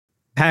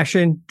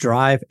Passion,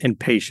 drive, and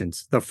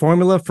patience. The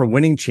formula for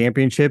winning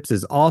championships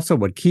is also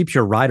what keeps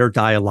your ride or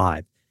die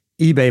alive.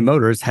 eBay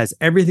Motors has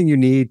everything you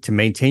need to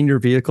maintain your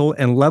vehicle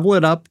and level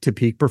it up to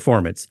peak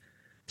performance.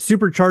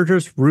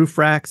 Superchargers, roof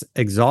racks,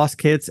 exhaust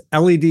kits,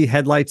 LED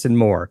headlights, and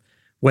more.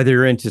 Whether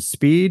you're into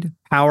speed,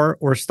 power,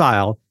 or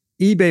style,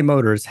 eBay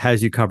Motors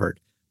has you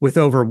covered. With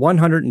over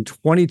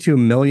 122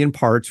 million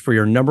parts for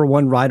your number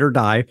one ride or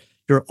die,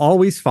 you'll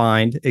always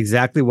find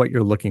exactly what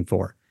you're looking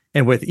for.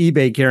 And with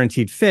eBay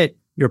Guaranteed Fit,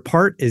 your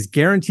part is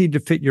guaranteed to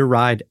fit your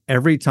ride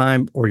every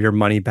time or your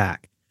money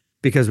back.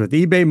 Because with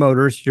eBay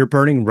Motors, you're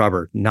burning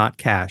rubber, not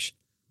cash.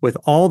 With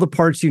all the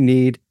parts you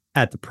need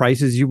at the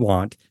prices you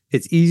want,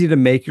 it's easy to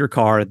make your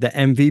car the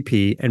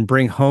MVP and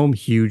bring home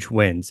huge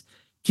wins.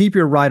 Keep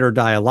your ride or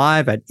die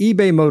alive at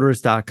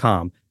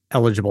ebaymotors.com.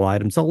 Eligible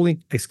items only.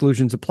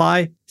 Exclusions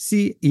apply.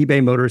 See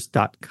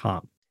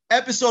ebaymotors.com.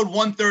 Episode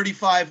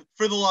 135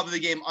 for the love of the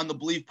game on the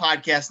Believe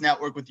Podcast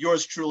Network with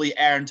yours truly,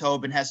 Aaron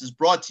Tobin Hess, is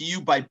brought to you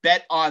by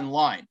Bet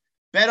Online.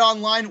 Bet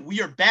Online,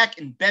 we are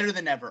back and better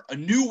than ever. A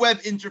new web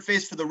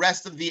interface for the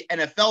rest of the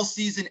NFL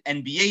season,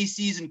 NBA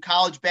season,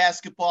 college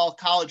basketball,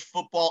 college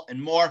football,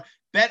 and more.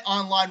 Bet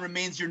Online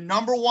remains your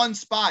number one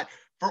spot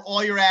for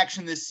all your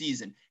action this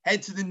season.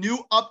 Head to the new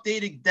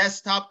updated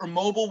desktop or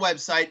mobile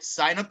website,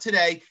 sign up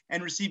today,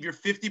 and receive your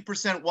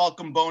 50%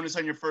 welcome bonus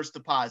on your first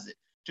deposit.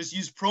 Just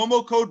use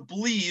promo code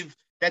BLEAV,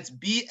 that's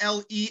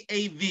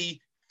BLEAV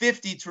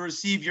 50 to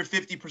receive your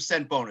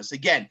 50% bonus.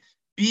 Again,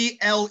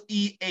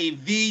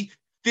 BLEAV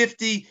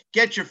 50,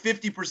 get your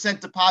 50%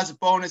 deposit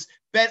bonus.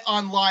 Bet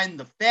Online,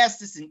 the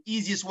fastest and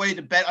easiest way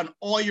to bet on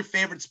all your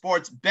favorite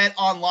sports. Bet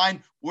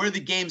Online, where the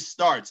game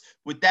starts.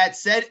 With that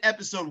said,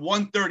 episode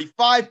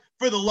 135,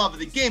 for the love of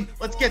the game,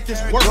 let's get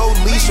this work. No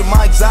leash with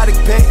my exotic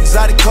pet,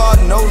 exotic car,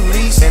 no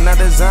leash. And I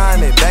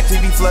design it, back to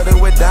be flooded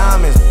with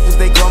diamonds.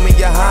 They call me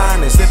your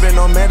highness, sipping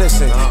on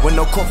medicine, with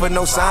no comfort,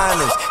 no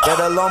silence. Got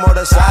a low more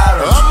the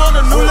sirens. I'm on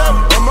a new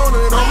level, I'm on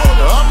it, I'm on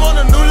it. I'm on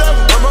a new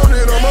level, I'm on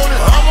it, I'm on it.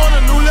 I'm on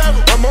a new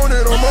level, I'm on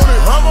it, I'm on it.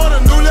 I'm on a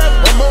new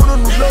level, I'm on a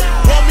new level.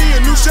 Call me a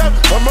new chef,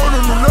 I'm on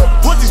a new level.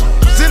 Put these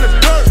in the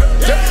dirt,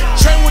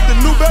 chain with the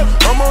new belt.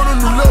 I'm on a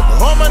new level,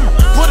 I'm on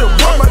put it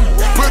one,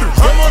 put it.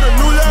 I'm on a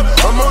new level,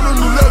 I'm on a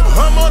new level.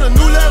 I'm on a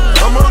new level,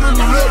 I'm on a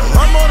new level.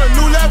 I'm on a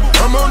new level,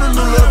 I'm on a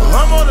new level.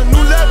 I'm on a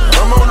new level,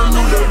 I'm on a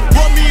new level.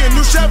 Call me a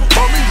new chef,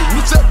 call me a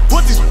new chef.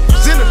 Put these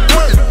in the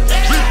dirt,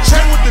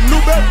 chain with the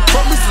new belt.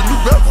 Call me some new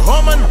belt.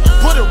 I'm on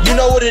put it. You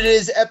know what it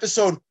is,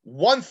 episode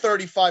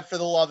 135 for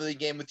the love of the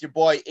game with your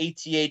boy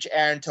ATH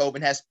Aaron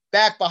Tobin Hess,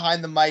 back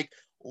behind the mic.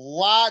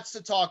 Lots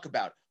to talk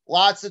about.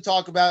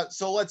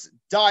 So let's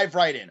dive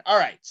right in. All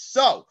right.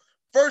 So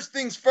first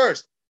things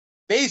first,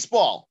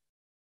 baseball.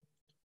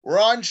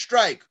 We're on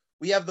strike.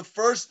 We have the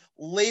first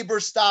labor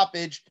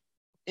stoppage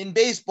in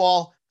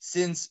baseball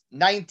since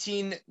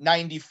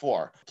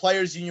 1994.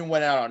 Players Union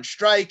went out on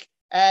strike,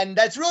 and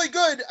that's really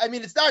good. I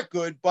mean, it's not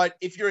good, but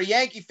if you're a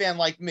Yankee fan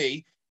like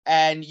me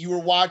and you were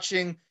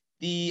watching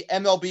the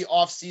MLB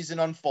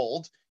offseason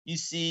unfold, you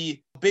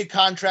see big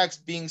contracts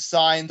being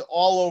signed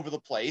all over the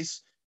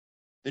place,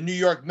 the New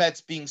York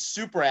Mets being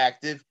super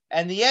active,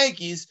 and the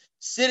Yankees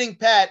sitting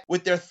pat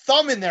with their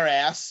thumb in their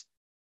ass,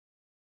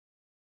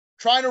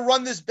 trying to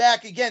run this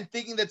back again,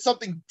 thinking that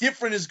something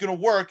different is going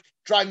to work,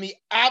 drive me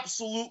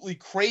absolutely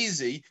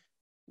crazy.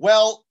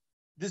 Well,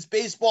 this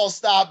baseball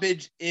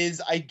stoppage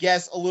is, I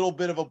guess, a little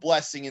bit of a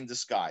blessing in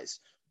disguise.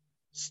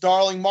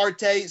 Starling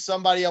Marte,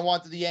 somebody I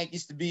wanted the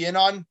Yankees to be in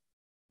on,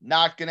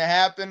 not going to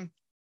happen.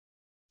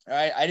 All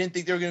right, I didn't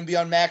think they were going to be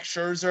on Max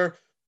Scherzer,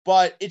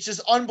 but it's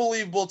just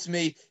unbelievable to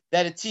me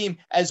that a team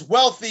as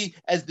wealthy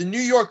as the New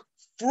York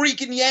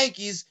freaking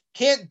Yankees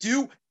can't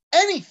do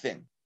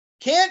anything.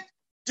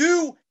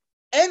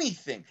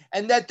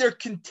 And that they're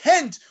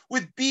content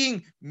with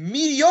being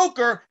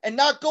mediocre and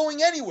not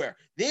going anywhere.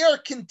 They are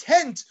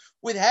content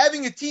with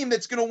having a team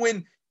that's going to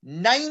win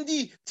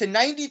 90 to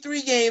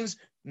 93 games,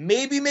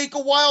 maybe make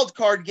a wild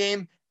card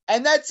game,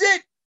 and that's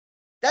it.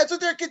 That's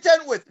what they're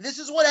content with. This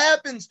is what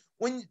happens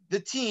when the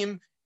team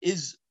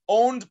is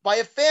owned by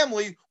a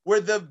family where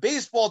the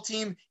baseball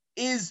team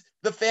is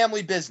the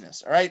family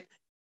business, all right?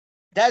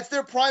 That's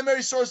their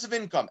primary source of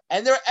income,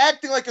 and they're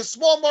acting like a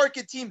small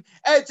market team,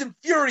 and it's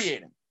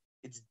infuriating.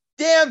 It's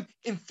damn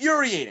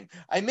infuriating.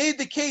 I made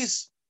the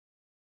case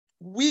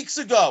weeks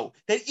ago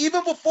that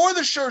even before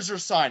the Scherzer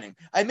signing,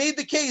 I made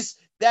the case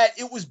that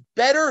it was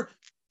better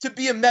to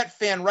be a Met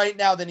fan right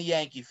now than a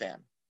Yankee fan.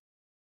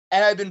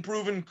 And I've been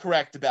proven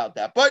correct about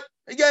that. But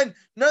again,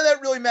 none of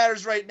that really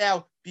matters right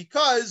now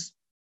because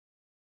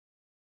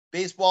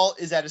baseball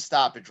is at a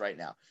stoppage right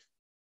now.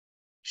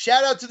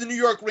 Shout out to the New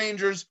York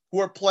Rangers who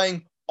are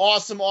playing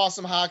awesome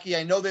hockey.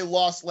 I know they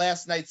lost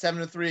last night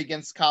 7-3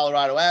 against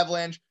Colorado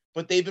Avalanche,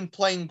 but they've been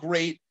playing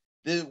great.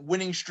 The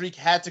winning streak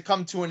had to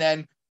come to an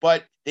end,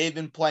 but they've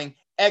been playing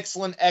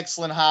excellent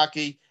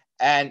hockey,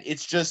 and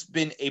it's just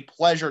been a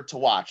pleasure to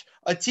watch.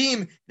 A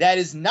team that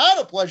is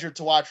not a pleasure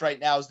to watch right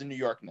now is the New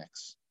York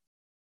Knicks.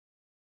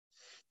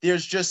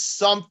 There's just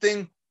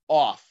something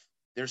off.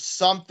 There's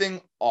something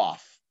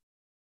off.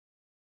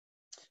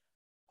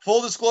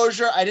 Full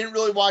disclosure, I didn't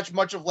really watch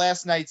much of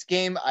last night's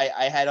game.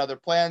 I had other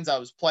plans. I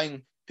was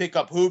playing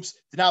pickup hoops,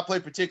 did not play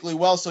particularly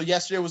well. So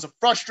yesterday was a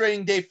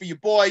frustrating day for your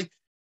boy.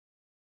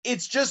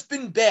 It's just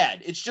been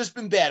bad.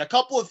 A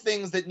couple of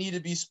things that need to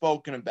be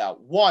spoken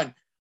about. One,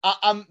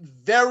 I'm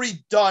very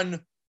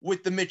done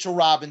with the Mitchell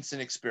Robinson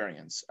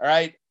experience. All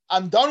right.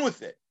 I'm done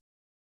with it.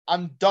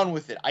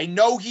 I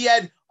know he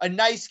had a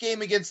nice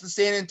game against the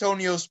San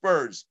Antonio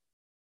Spurs,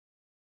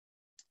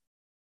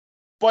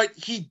 but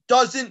he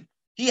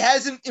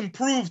hasn't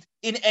improved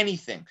in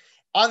anything.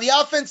 On the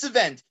offensive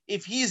end,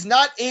 if he's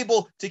not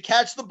able to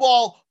catch the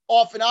ball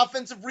off an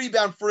offensive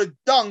rebound for a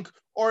dunk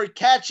or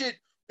catch it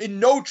in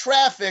no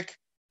traffic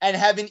and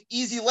have an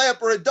easy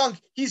layup or a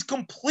dunk, he's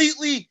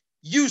completely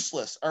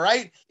useless, all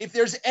right? If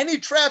there's any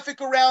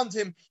traffic around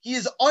him, he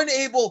is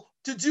unable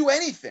to do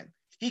anything.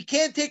 He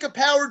can't take a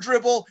power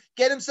dribble,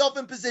 get himself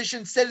in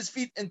position, set his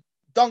feet, and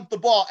dunk the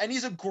ball. And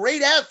he's a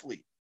great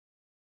athlete.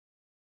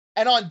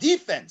 And on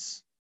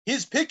defense,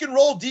 his pick and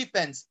roll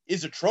defense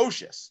is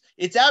atrocious.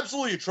 It's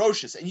absolutely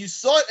atrocious. And you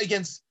saw it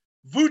against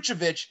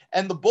Vucevic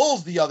and the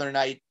Bulls the other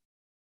night.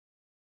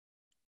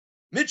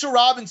 Mitchell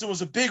Robinson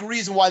was a big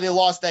reason why they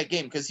lost that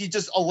game, because he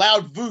just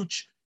allowed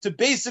Vooch to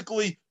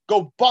basically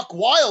go buck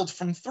wild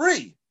from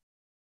three.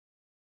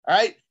 All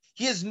right?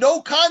 He has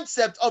no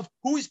concept of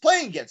who he's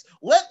playing against.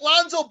 Let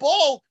Lonzo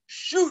Ball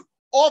shoot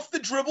off the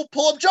dribble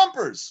pull-up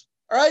jumpers.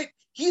 All right?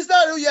 He's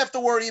not who you have to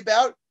worry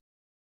about.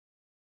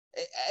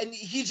 And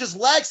he just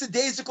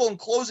lackadaisical in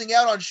closing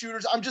out on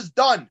shooters. I'm just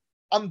done.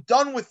 I'm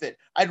done with it.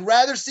 I'd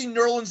rather see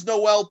Nerlens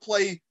Noel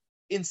play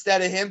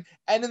instead of him.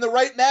 And in the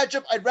right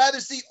matchup, I'd rather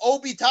see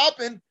Obi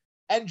Toppin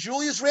and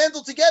Julius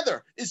Randle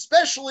together,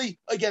 especially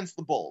against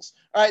the Bulls.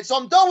 All right, so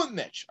I'm done with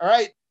Mitch. All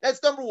right,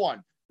 that's number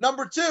one.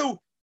 Number two,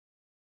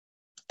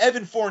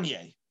 Evan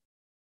Fournier.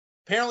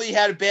 Apparently he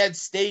had a bad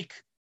steak,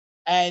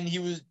 and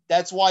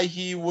that's why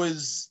he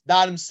was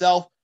not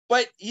himself.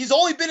 But he's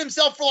only been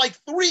himself for like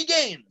 3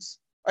 games.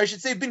 Or I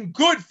should say been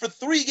good for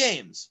 3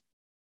 games.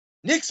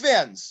 Knicks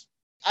fans,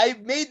 I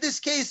made this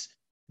case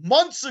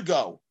months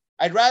ago.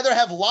 I'd rather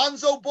have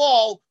Lonzo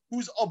Ball,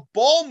 who's a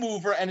ball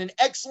mover and an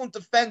excellent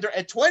defender,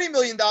 at $20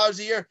 million a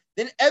year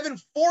than Evan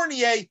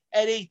Fournier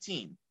at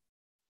 18.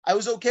 I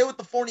was okay with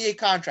the Fournier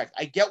contract.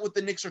 I get what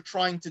the Knicks are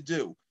trying to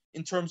do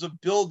in terms of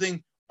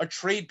building a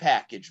trade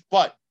package.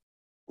 But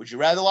would you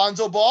rather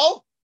Lonzo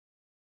Ball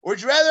or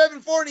would you rather Evan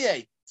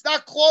Fournier? It's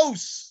not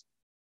close.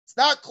 It's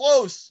not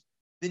close.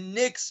 The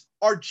Knicks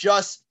are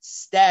just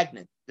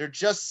stagnant. They're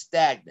just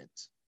stagnant.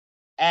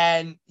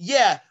 And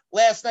yeah,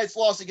 last night's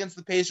loss against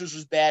the Pacers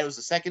was bad. It was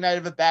the second night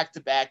of a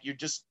back-to-back.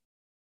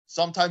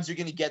 Sometimes you're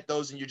going to get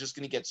those and you're just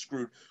going to get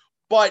screwed.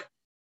 But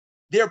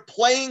they're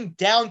playing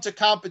down to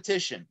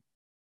competition.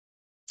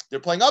 They're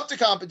playing up to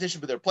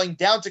competition, but they're playing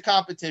down to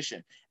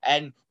competition.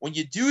 And when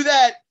you do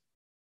that,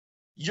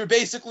 you're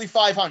basically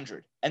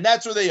 500. And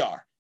that's where they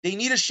are. They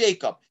need a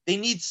shakeup. They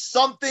need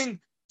something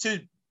to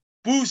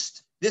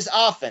boost this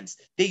offense.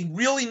 They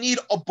really need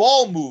a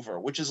ball mover,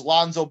 which is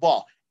Lonzo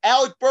Ball.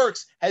 Alec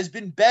Burks has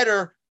been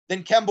better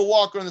than Kemba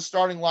Walker in the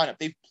starting lineup.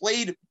 They've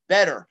played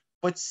better,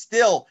 but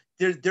still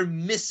they're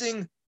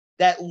missing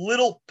that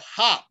little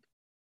pop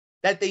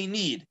that they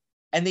need.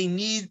 And they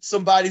need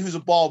somebody who's a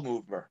ball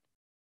mover.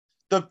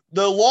 The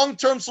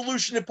long-term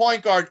solution at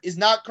point guard is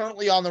not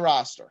currently on the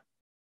roster.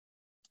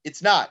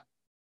 It's not.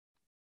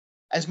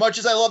 As much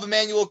as I love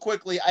Emmanuel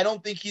Quickley, I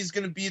don't think he's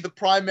going to be the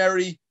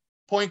primary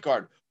point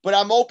guard. But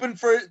I'm open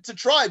to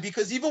try,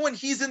 because even when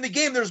he's in the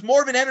game, there's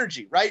more of an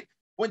energy, right?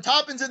 When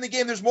Toppin's in the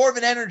game, there's more of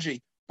an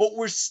energy. But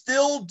we're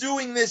still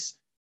doing this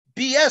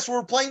BS.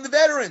 We're playing the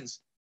veterans.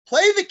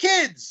 Play the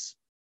kids.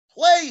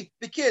 Play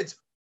the kids.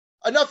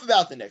 Enough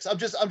about the Knicks. I'm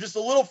just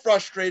a little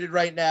frustrated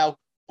right now.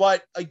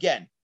 But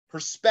again,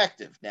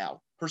 perspective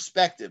now.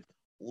 Perspective.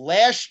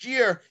 Last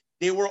year,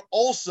 they were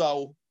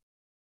also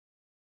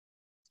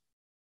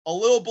a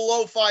little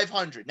below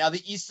 500. Now,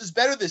 the East is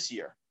better this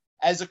year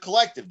as a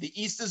collective. The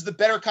East is the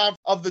better conference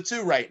of the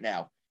two right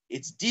now.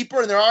 It's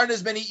deeper and there aren't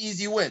as many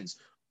easy wins.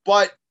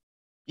 But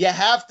you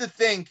have to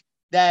think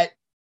that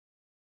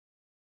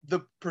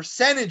the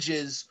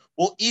percentages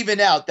will even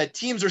out, that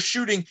teams are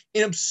shooting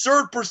an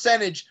absurd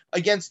percentage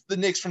against the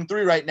Knicks from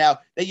 3 right now,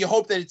 that you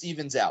hope that it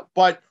evens out.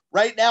 But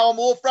right now, I'm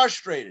a little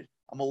frustrated.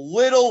 I'm a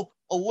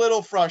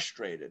little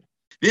frustrated.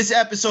 This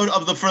episode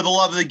of the For the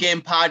Love of the Game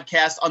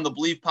podcast on the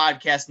Believe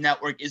Podcast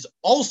Network is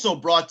also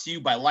brought to you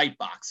by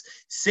Lightbox.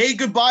 Say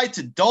goodbye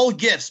to dull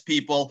gifts,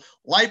 people.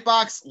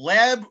 Lightbox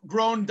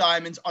lab-grown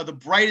diamonds are the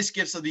brightest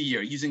gifts of the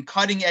year. Using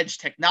cutting-edge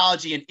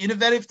technology and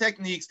innovative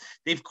techniques,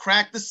 they've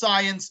cracked the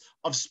science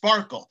of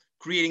sparkle,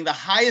 creating the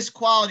highest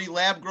quality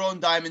lab-grown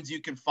diamonds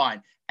you can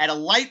find at a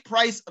light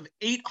price of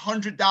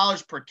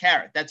 $800 per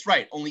carat. That's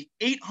right, only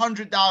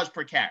 $800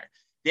 per carat.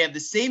 They have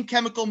the same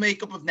chemical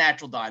makeup of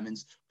natural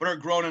diamonds, but are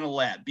grown in a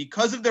lab.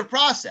 Because of their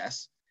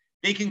process,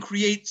 they can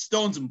create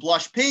stones in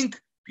blush pink,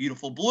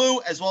 beautiful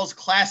blue, as well as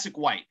classic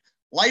white.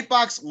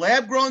 Lightbox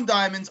lab-grown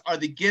diamonds are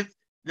the gift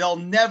they'll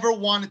never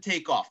want to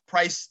take off,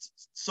 priced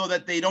so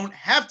that they don't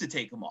have to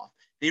take them off.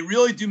 They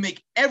really do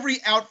make every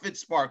outfit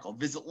sparkle.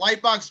 Visit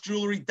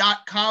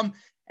lightboxjewelry.com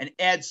and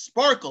add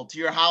sparkle to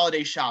your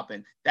holiday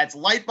shopping. That's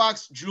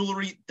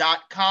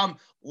lightboxjewelry.com.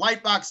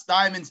 Lightbox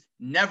Diamonds,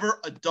 never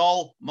a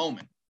dull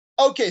moment.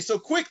 Okay, so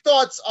quick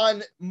thoughts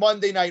on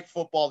Monday Night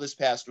Football this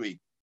past week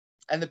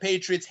and the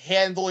Patriots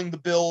handling the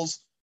Bills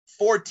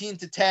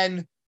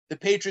 14-10. The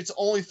Patriots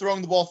only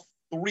throwing the ball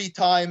 3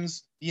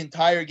 times the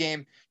entire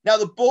game. Now,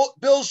 the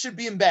Bills should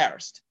be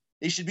embarrassed.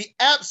 They should be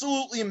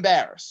absolutely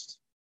embarrassed.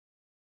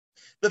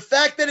 The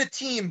fact that a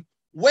team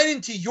went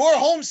into your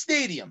home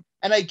stadium,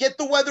 and I get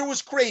the weather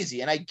was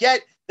crazy, and I get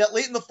that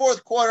late in the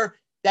fourth quarter,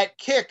 that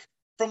kick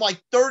from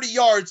like 30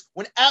 yards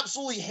went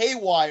absolutely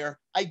haywire.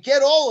 I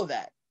get all of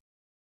that.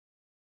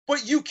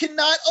 But you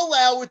cannot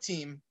allow a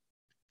team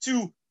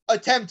to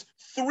attempt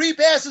 3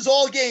 passes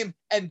all game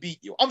and beat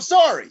you. I'm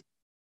sorry.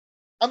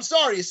 I'm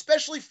sorry,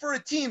 especially for a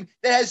team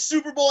that has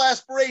Super Bowl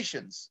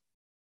aspirations.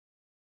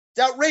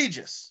 It's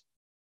outrageous.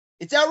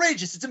 It's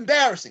outrageous. It's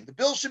embarrassing. The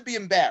Bills should be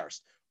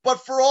embarrassed.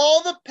 But for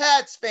all the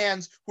Pats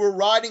fans who are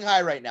riding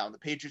high right now, and the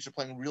Patriots are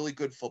playing really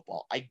good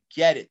football, I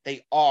get it.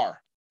 They are.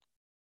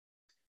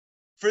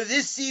 For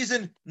this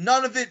season,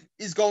 none of it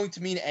is going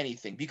to mean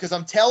anything because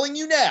I'm telling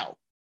you now,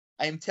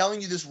 I am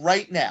telling you this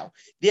right now,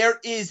 there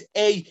is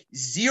a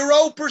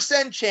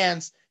 0%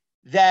 chance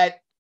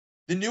that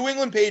the New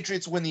England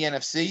Patriots win the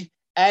NFC,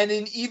 and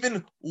an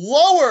even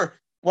lower,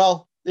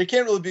 well, there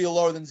can't really be a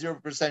lower than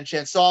 0%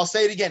 chance, so I'll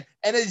say it again,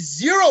 and a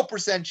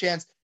 0%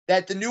 chance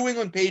that the New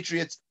England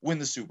Patriots win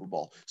the Super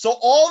Bowl. So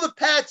all the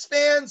Pats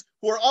fans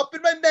who are up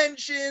in my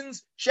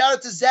mentions, shout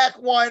out to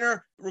Zach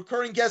Weiner,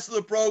 recurring guest of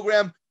the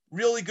program,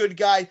 really good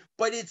guy,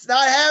 but it's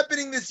not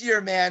happening this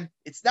year, man.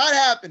 It's not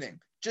happening.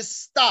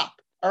 Just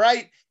stop, all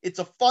right? It's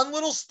a fun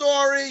little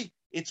story.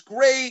 It's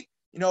great.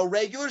 You know,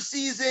 regular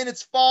season,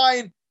 it's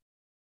fine.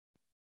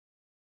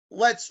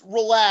 Let's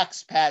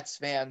relax, Pats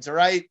fans, all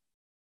right?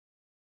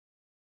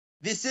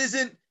 This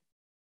isn't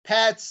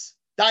Pats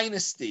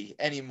dynasty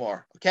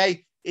anymore,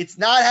 okay? It's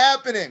not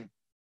happening.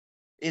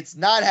 It's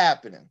not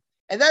happening.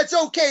 And that's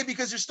okay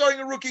because you're starting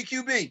a rookie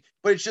QB,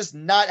 but it's just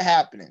not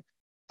happening.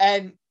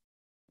 And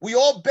we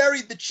all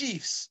buried the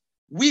Chiefs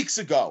weeks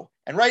ago.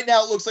 And right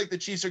now it looks like the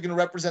Chiefs are going to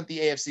represent the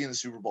AFC in the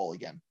Super Bowl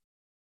again.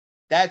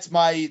 That's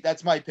my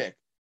pick.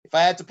 If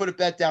I had to put a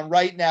bet down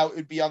right now, it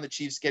would be on the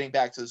Chiefs getting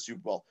back to the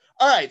Super Bowl.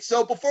 All right,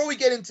 so before we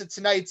get into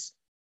tonight's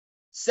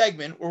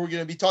segment where we're going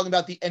to be talking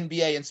about the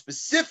NBA and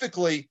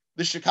specifically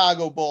the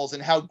Chicago Bulls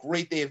and how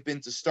great they have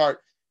been to start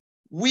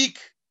week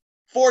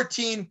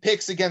 14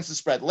 picks against the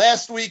spread.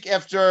 Last week,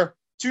 after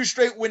 2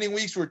 straight winning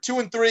weeks, we were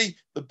 2-3.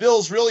 The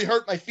Bills really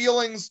hurt my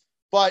feelings,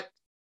 but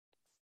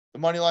the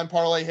moneyline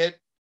parlay hit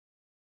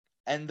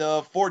and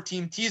the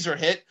 4-team teaser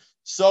hit.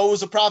 So it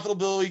was a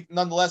profitability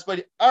nonetheless.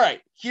 But all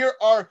right, here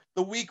are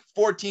the week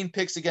 14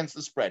 picks against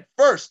the spread.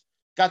 First,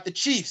 got the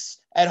Chiefs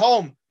at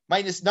home,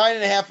 minus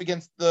 9.5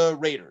 against the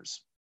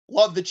Raiders.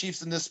 Love the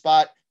Chiefs in this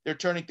spot. They're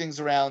turning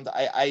things around.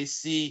 I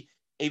see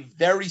a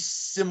very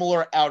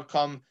similar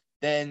outcome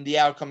than the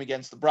outcome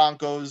against the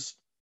Broncos.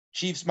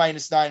 Chiefs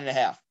minus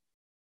 9.5.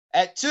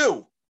 At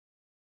 2,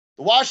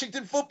 the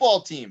Washington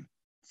football team,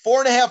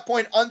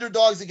 4.5-point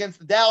underdogs against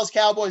the Dallas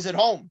Cowboys at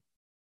home.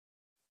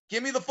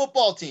 Give me the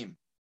football team.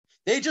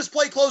 They just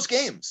play close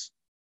games.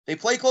 They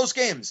play close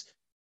games.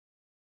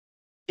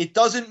 It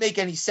doesn't make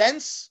any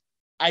sense.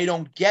 I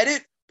don't get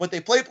it, but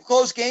they play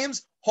close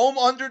games. Home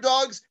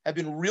underdogs have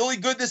been really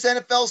good this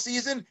NFL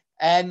season,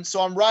 and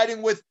so I'm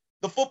riding with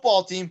the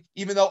football team,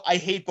 even though I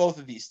hate both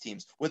of these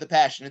teams with a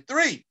passion. At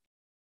 3,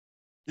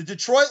 the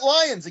Detroit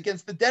Lions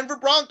against the Denver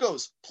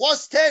Broncos,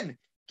 plus 10.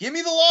 Give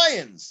me the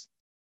Lions.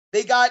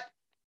 They got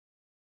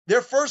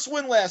their first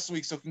win last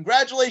week, so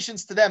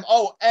congratulations to them.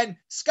 Oh, and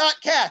Scott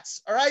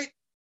Katz, all right?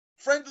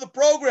 Friend of the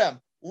program,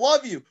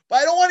 love you. But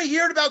I don't want to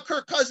hear it about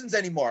Kirk Cousins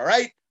anymore, all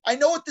right? I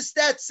know what the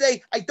stats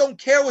say. I don't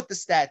care what the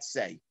stats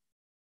say.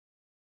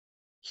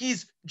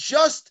 He's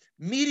just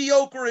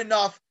mediocre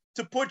enough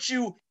to put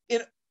you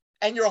in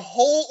and your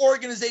whole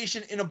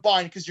organization in a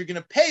bind because you're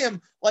going to pay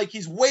him like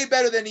he's way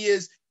better than he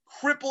is,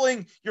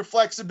 crippling your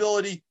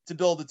flexibility to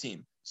build a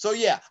team. So,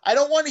 yeah, I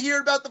don't want to hear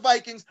about the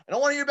Vikings. I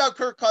don't want to hear about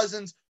Kirk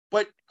Cousins,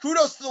 but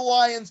kudos to the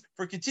Lions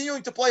for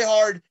continuing to play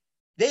hard.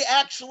 They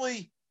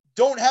actually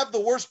don't have the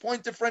worst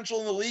point differential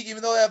in the league,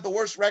 even though they have the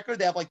worst record.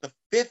 They have like the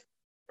 5th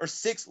or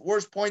 6th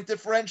worst point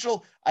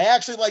differential. I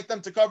actually like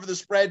them to cover the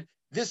spread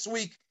this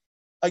week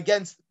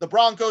against the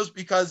Broncos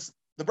because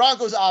the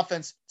Broncos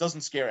offense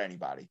doesn't scare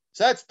anybody.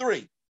 So that's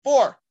 3.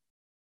 4,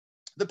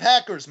 the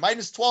Packers,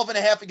 minus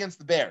 12.5 against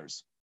the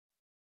Bears.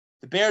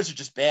 The Bears are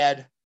just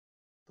bad.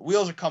 The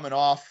wheels are coming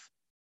off.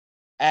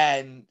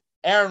 And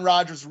Aaron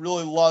Rodgers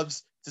really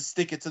loves to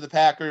stick it to the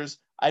Packers.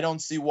 I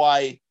don't see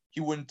why he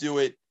wouldn't do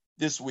it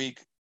this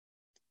week.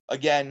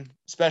 Again,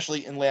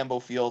 especially in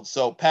Lambeau Field.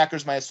 So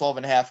Packers minus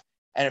 12.5.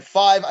 And at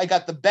 5, I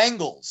got the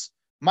Bengals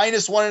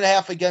minus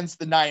 1.5 against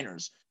the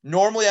Niners.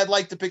 Normally, I'd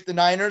like to pick the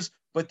Niners,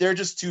 but they're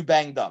just too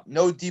banged up.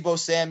 No Deebo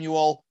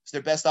Samuel is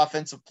their best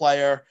offensive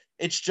player.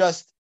 It's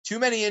just too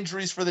many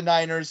injuries for the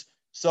Niners.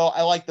 So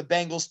I like the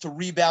Bengals to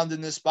rebound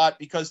in this spot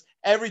because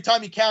every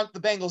time you count the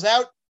Bengals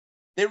out,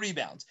 they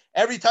rebound.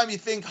 Every time you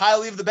think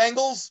highly of the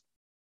Bengals,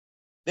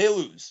 they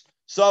lose.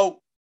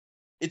 So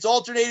it's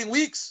alternating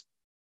weeks.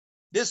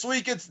 This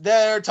week, it's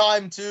their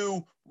time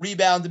to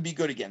rebound and be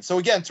good again. So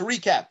again, to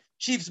recap,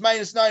 Chiefs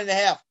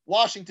 -9.5,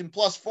 Washington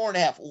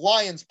 +4.5,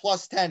 Lions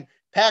 +10,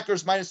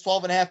 Packers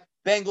 -12.5,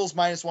 Bengals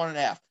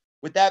 -1.5.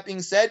 With that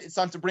being said, it's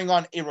time to bring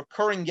on a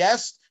recurring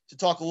guest to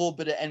talk a little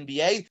bit of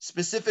NBA,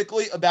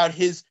 specifically about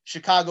his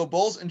Chicago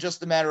Bulls in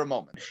just a matter of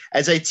moments.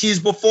 As I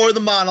teased before the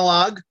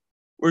monologue,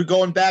 we're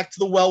going back to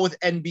the well with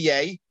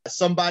NBA,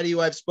 somebody who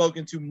I've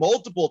spoken to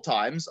multiple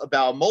times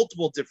about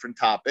multiple different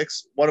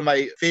topics, one of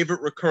my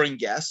favorite recurring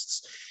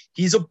guests.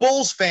 He's a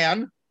Bulls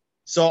fan,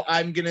 so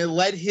I'm going to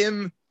let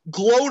him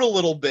gloat a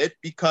little bit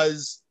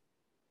because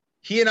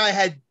he and I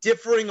had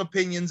differing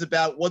opinions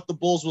about what the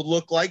Bulls would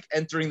look like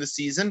entering the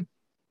season.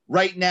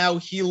 Right now,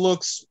 he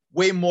looks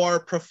way more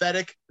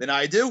prophetic than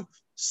I do,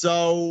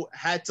 so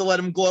had to let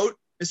him gloat.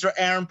 Mr.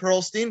 Aaron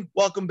Perlstein,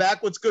 welcome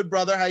back. What's good,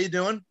 brother? How you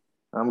doing?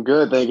 I'm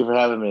good. Thank you for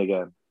having me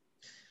again.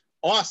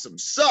 Awesome.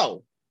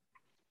 So,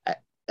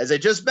 as I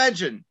just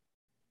mentioned,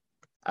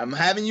 I'm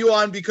having you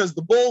on because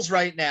the Bulls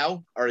right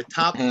now are a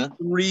top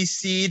 3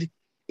 seed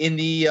in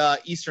the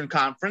Eastern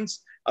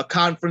Conference, a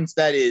conference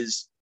that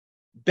is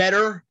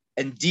better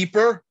and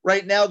deeper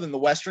right now than the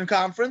Western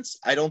Conference.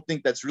 I don't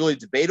think that's really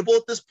debatable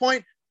at this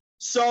point.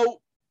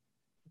 So,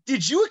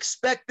 did you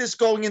expect this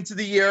going into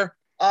the year?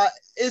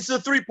 It's a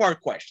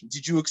 3-part question.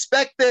 Did you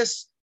expect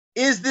this?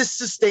 Is this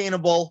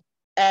sustainable?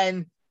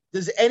 And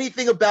does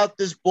anything about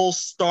this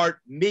Bulls start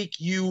make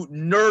you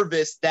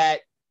nervous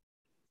that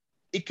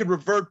it could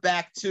revert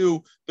back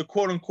to the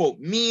quote-unquote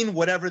mean,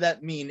 whatever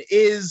that mean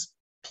is,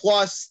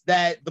 plus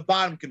that the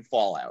bottom can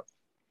fall out?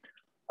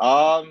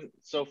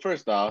 So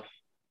first off,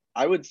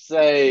 I would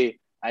say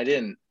I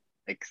didn't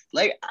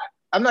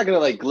I'm not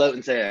gonna gloat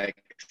and say I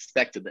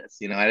expected this.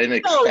 I didn't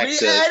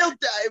expect it. I don't.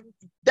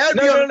 That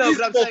would be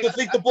unreasonable to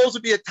think the Bulls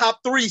would be a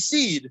top 3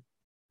 seed.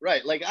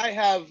 Right. I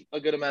have a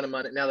good amount of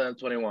money now that I'm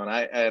 21.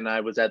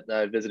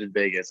 I visited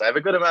Vegas. I have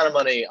a good amount of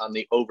money on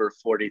the over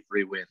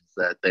 43 wins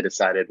that they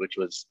decided, which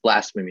was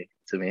blasphemy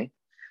to me.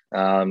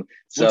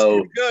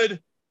 So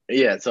good.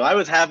 Yeah. So I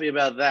was happy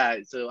about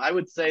that. So I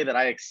would say that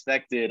I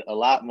expected a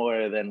lot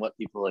more than what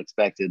people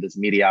expected, this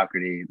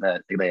mediocrity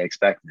that they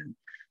expected.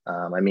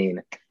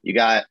 You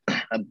got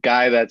a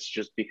guy that's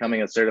just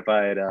becoming a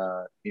certified,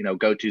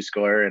 go-to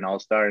scorer and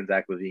all-star in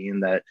Zach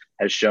LaVine that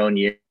has shown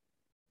year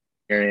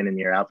in and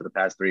year out for the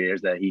past 3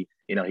 years that he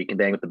can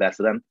bang with the best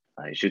of them.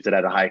 He shoots it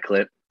at a high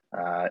clip,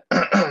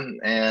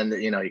 and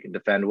he can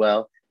defend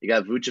well. You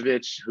got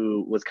Vucevic,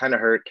 who was kind of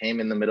hurt,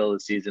 came in the middle of the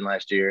season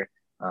last year.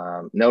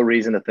 No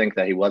reason to think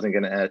that he wasn't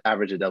going to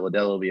average a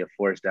double-double, be a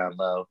force down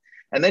low.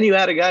 And then you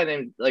had a guy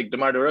named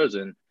DeMar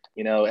DeRozan.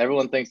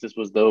 Everyone thinks this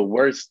was the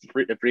worst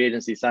free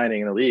agency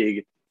signing in the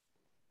league.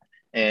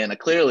 And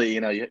clearly,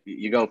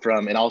 you go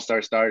from an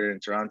all-star starter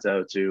in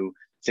Toronto to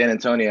San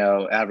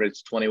Antonio,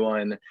 averaged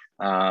 21,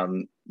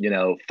 5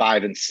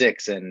 and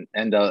 6, and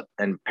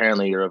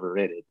apparently you're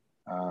overrated.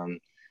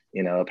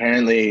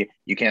 Apparently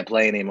you can't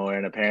play anymore,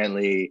 and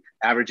apparently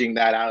averaging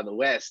that out of the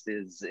West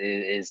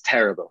is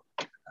terrible.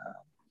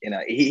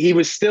 He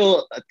was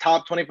still a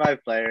top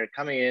 25 player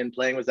coming in,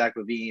 playing with Zach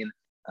LaVine,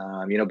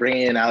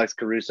 bringing in Alex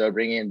Caruso,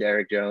 bringing in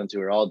Derrick Jones,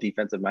 who are all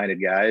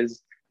defensive-minded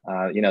guys.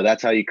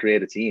 That's how you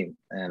create a team.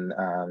 And,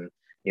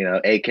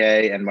 AK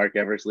and Mark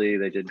Eversley,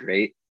 they did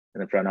great in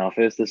the front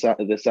office this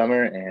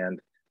summer, and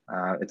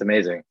it's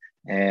amazing.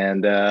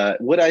 And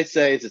would I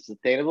say is it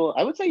sustainable?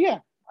 I would say, yeah.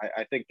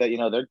 I think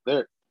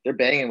that, they're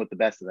banging with the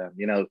best of them.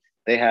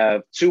 They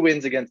have 2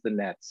 wins against the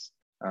Nets.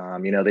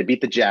 They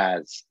beat the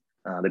Jazz.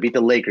 They beat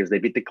the Lakers. They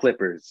beat the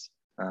Clippers.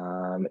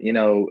 I'm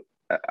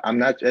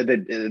not sure.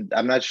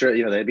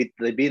 They beat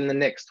the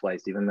Knicks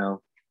twice, even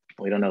though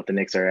we don't know if the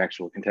Knicks are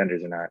actual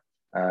contenders or not.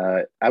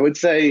 I would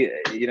say,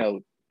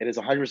 it is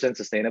 100%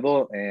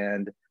 sustainable,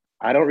 and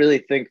I don't really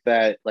think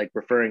that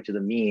referring to the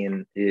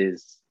mean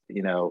is,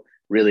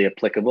 really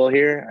applicable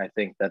here. I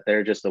think that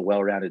they're just a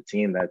well-rounded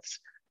team that's,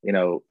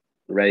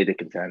 ready to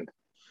contend.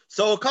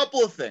 So a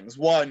couple of things.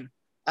 One,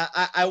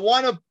 I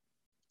want to,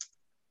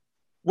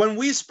 when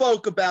we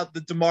spoke about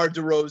the DeMar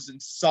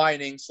DeRozan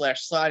sign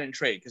and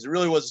trade, because it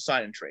really was a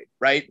sign and trade,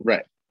 right?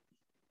 Right.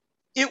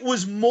 It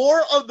was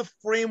more of the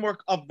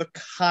framework of the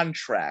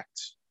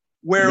contract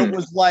where it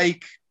was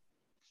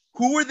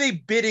who are they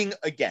bidding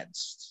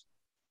against?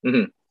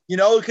 Mm-hmm.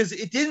 Because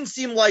it didn't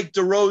seem like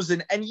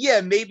DeRozan, and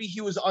yeah, maybe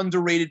he was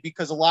underrated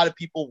because a lot of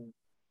people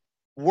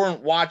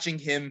weren't watching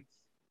him,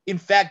 in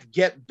fact,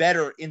 get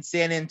better in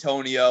San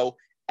Antonio.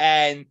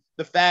 And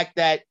the fact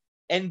that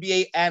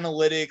NBA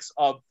analytics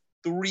of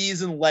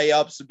threes and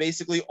layups,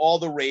 basically all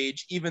the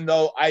rage, even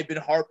though I've been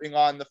harping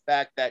on the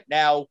fact that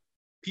now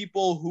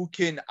people who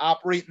can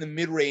operate in the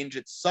mid-range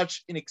at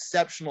such an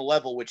exceptional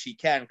level, which he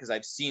can, because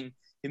I've seen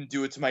him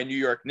do it to my New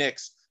York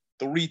Knicks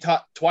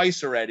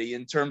twice already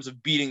in terms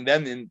of beating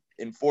them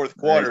in fourth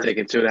quarter. He's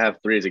taking 2.5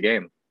 threes a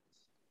game.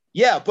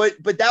 Yeah, but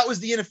that was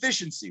the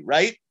inefficiency,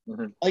 right?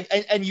 Like,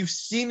 and you've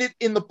seen it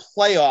in the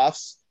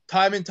playoffs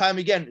time and time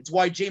again. It's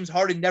why James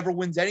Harden never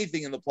wins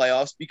anything in the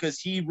playoffs, because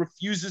he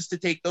refuses to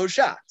take those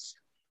shots,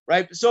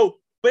 right? So,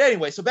 but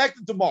anyway, so back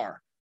to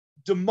DeMar.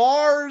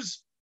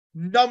 DeMar's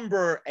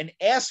number and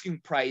asking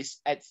price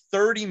at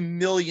 $30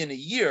 million a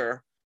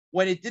year,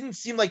 when it didn't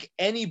seem like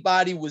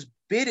anybody was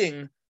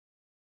bidding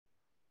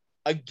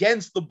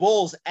against the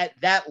Bulls at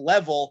that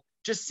level,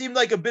 just seemed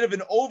like a bit of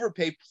an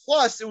overpay.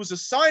 Plus, it was a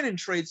sign and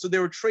trade, so they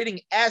were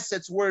trading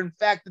assets where, in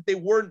fact, that they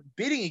weren't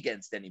bidding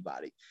against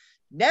anybody.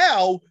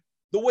 Now,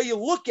 the way you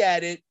look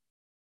at it,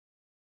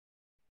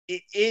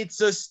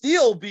 it's a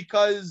steal,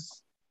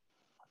 because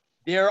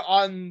they're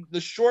on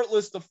the short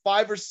list of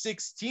 5 or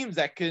 6 teams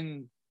that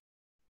can,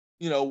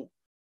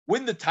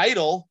 win the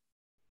title.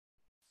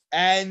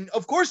 And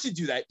of course you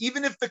do that,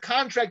 even if the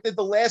contract at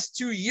the last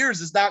 2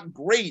 years is not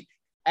great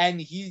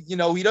and he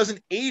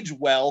doesn't age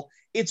well,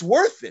 it's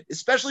worth it,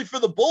 especially for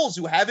the Bulls,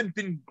 who haven't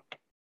been,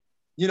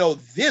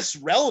 this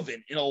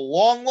relevant in a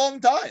long,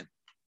 long time.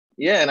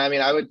 Yeah. And I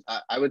mean,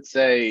 I would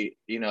say,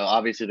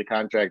 obviously the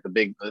contract, the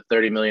big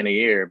 $30 million a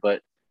year,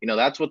 but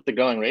that's what the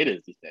going rate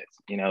is these days.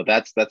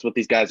 That's what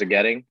these guys are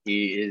getting.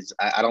 He is,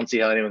 I don't see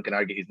how anyone can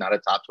argue he's not a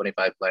top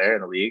 25 player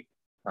in the league.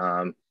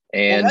 And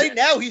right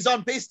now he's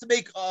on pace to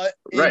make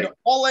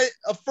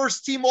a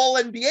first team all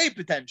NBA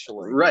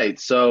potentially. Right.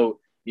 So,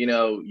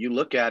 you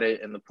look at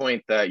it and the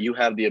point that you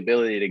have the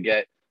ability to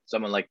get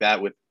someone like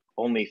that with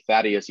only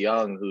Thaddeus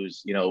Young,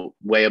 who's,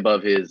 way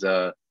above his,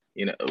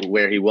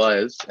 where he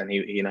was. And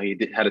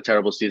he had a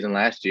terrible season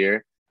last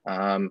year.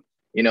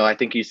 I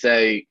think you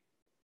say,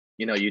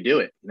 you do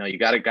it. You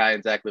got a guy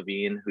in Zach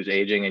LaVine who's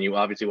aging, and you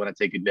obviously want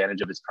to take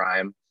advantage of his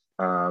prime.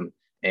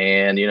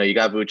 And you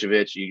got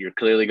Vucevic. You're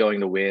clearly going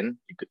to win.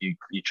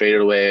 You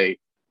traded away,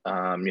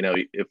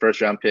 your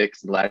first round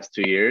picks in the last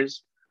 2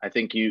 years. I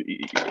think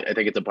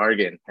it's a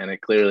bargain, and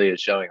it clearly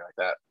is showing like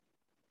that.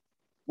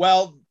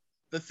 Well,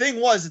 the thing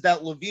was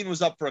that LaVine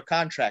was up for a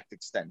contract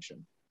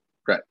extension,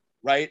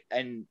 right,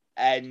 and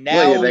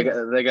now they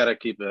got to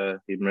keep him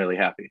really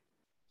happy.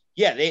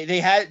 Yeah, they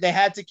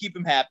had to keep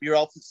him happy, or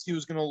else he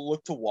was going to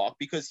look to walk,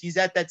 because he's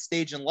at that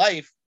stage in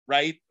life,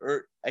 right?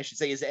 Or I should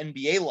say his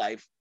NBA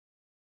life,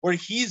 where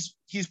he's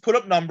put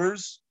up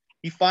numbers.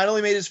 He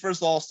finally made his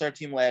first All-Star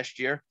team last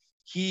year.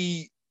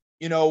 He,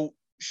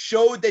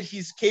 showed that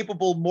he's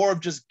capable more of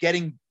just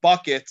getting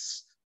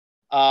buckets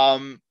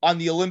on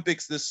the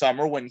Olympics this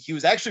summer, when he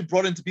was actually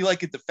brought in to be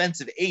like a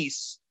defensive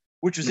ace,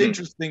 which was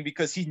interesting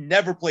because he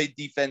never played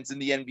defense in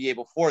the NBA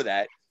before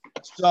that.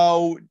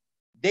 So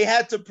they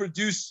had to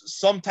produce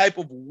some type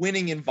of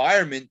winning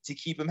environment to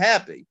keep him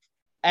happy.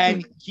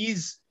 And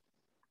he's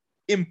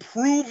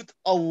improved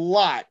a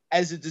lot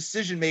as a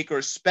decision maker,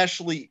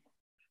 especially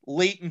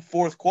late in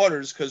fourth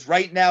quarters, because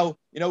right now,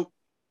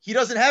 he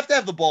doesn't have to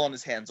have the ball in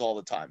his hands all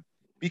the time,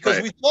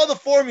 because we saw the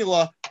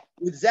formula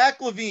with Zach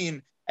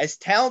LaVine, as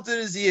talented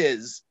as he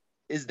is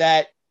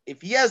that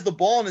if he has the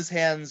ball in his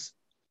hands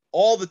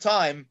all the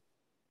time,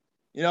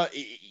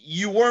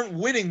 you weren't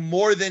winning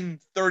more than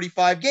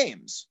 35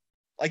 games.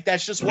 Like,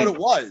 that's just what it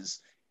was.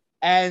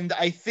 And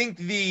I think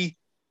the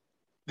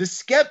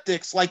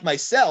skeptics like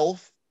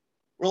myself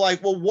were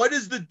like, well, what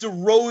is the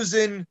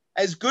DeRozan,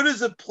 as good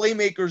as a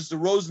playmaker as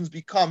DeRozan's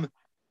become,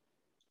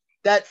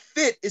 that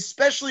fit,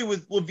 especially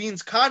with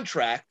LaVine's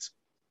contract,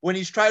 when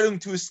he's trying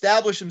to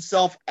establish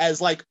himself as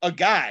like a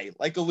guy,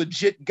 like a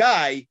legit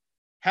guy?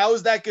 How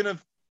is that going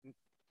to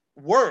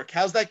work?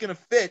 How's that going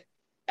to fit?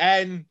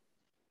 And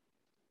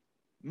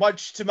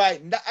much to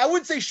my, I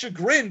wouldn't say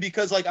chagrin,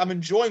 because like I'm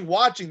enjoying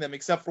watching them,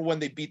 except for when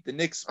they beat the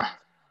Knicks.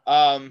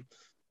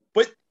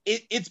 But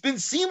it's been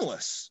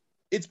seamless.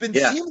 It's been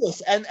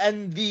seamless.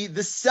 And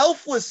the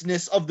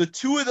selflessness of the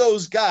two of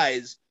those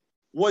guys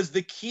was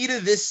the key to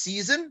this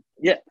season.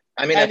 Yeah.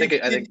 I mean, I think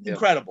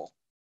incredible.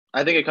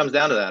 I think it comes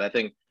down to that. I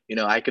think,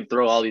 I could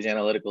throw all these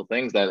analytical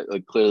things that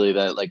clearly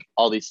that like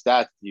all these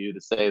stats to you to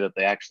say that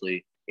they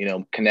actually,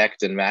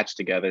 connect and match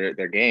together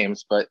their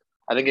games. But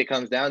I think it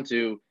comes down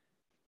to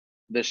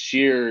the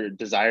sheer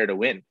desire to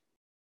win.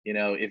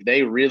 If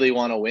they really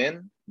want to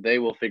win, they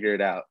will figure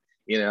it out.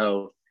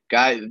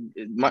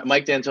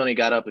 Mike D'Antoni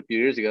got up a few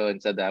years ago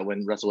and said that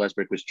when Russell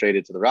Westbrook was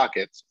traded to the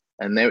Rockets,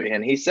 and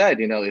he said,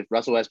 if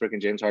Russell Westbrook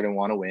and James Harden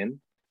want to win,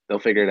 they'll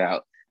figure it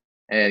out.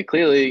 And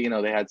clearly,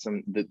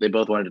 they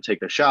both wanted to take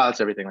their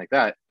shots, everything like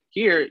that.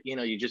 Here,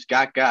 you just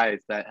got guys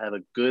that have a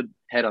good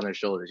head on their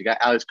shoulders. You got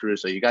Alex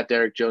Caruso, you got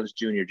Derrick Jones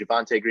Jr.,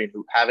 Javonte Green,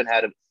 who haven't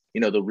had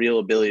the real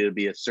ability to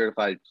be a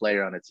certified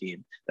player on a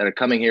team, that are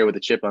coming here with a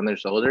chip on their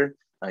shoulder.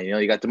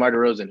 You got DeMar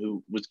DeRozan,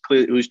 who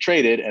was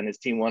traded, and his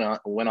team went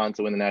on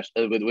to win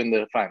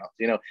the finals.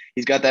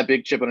 He's got that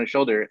big chip on his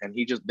shoulder, and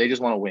they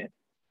just want to win,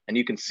 and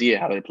you can see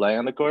it how they play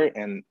on the court,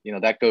 and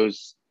that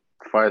goes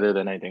farther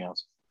than anything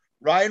else.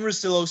 Ryan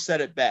Russillo said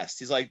it best.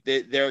 He's like,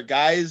 there are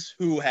guys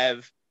who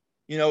have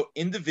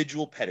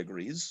individual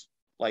pedigrees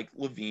like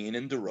LaVine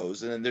and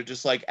DeRozan, and they're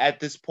just like, at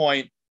this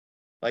point,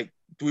 like,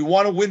 do we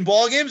want to win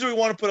ball games or do we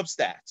want to put up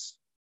stats?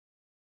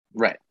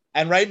 Right.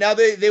 And right now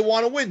they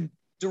want to win.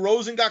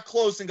 DeRozan got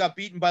close and got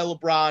beaten by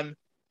LeBron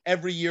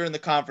every year in the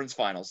conference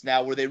finals.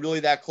 Now, were they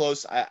really that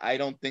close? I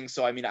don't think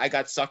so. I mean, I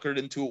got suckered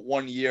into it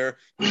one year.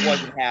 It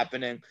wasn't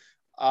happening.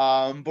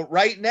 But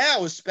right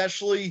now,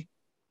 especially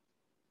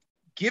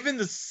given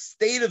the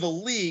state of the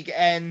league,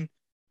 and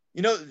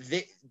you know,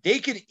 they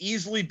could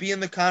easily be in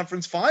the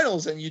conference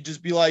finals, and you'd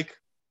just be like,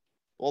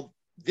 well,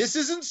 this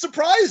isn't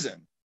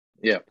surprising.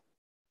 Yeah.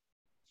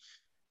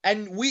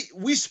 And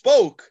we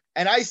spoke,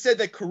 and I said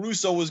that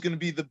Caruso was going to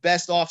be the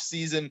best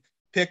offseason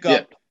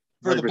pickup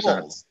for the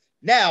Bulls.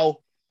 Now,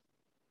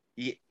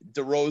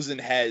 DeRozan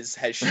has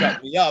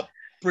shut me up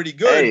pretty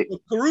good. Hey. But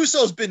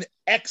Caruso's been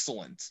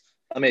excellent.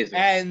 Amazing.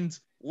 And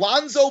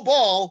Lonzo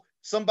Ball,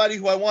 somebody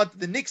who I wanted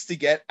the Knicks to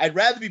get, I'd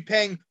rather be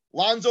paying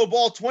Lonzo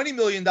Ball $20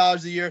 million a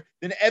year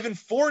than Evan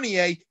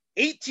Fournier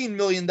 $18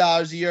 million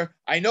a year.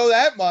 I know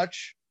that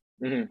much.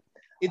 Mm-hmm.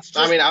 It's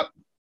just,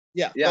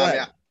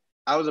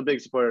 I was a big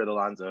supporter of the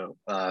Lonzo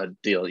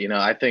deal. You know,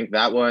 I think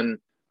that one,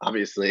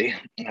 obviously,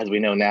 as we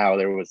know now,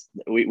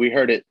 we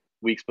heard it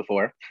weeks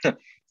before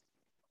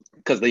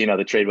because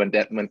the trade went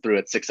through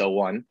at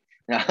 6:01.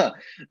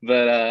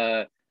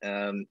 But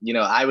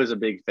I was a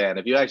big fan.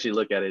 If you actually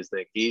look at his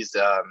thing, he's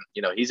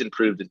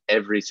improved in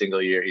every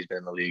single year he's been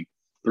in the league.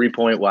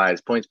 3-point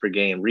wise, points per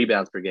game,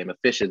 rebounds per game,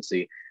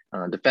 efficiency,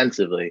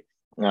 defensively,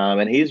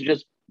 and he's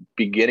just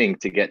beginning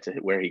to get to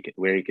where he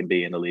can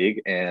be in the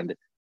league. And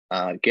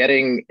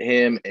getting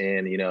him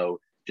in,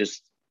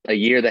 just a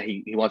year that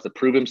he wants to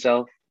prove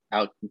himself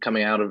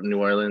coming out of New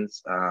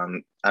Orleans.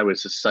 I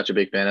was just such a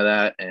big fan of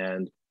that,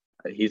 and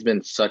he's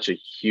been such a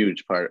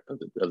huge part of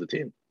the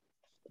team.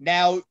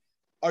 Now,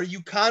 are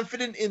you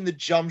confident in the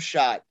jump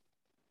shot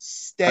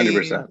staying?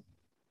 100%.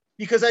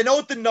 Because I know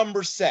what the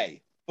numbers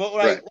say, but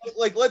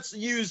like let's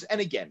use,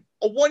 and again,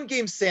 a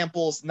 1-game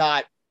sample is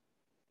not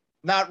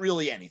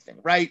really anything,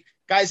 right?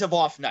 Guys have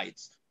off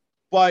nights.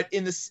 But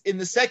in the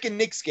second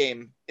Knicks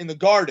game in the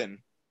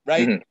Garden,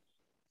 right? Mm-hmm.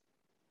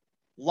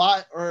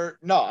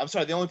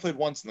 They only played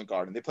once in the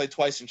Garden. They played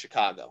twice in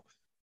Chicago.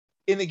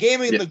 In the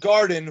game in the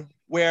Garden,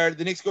 where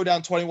the Knicks go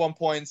down 21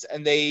 points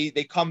and they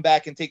come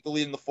back and take the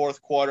lead in the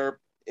fourth quarter,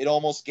 it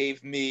almost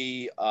gave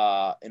me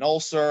an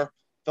ulcer.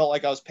 Felt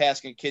like I was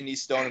passing a kidney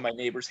stone, and my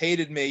neighbors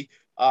hated me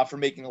for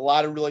making a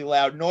lot of really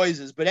loud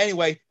noises. But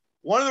anyway,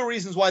 one of the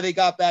reasons why they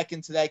got back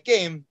into that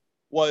game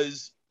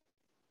was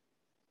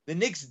the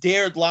Knicks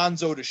dared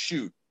Lonzo to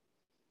shoot,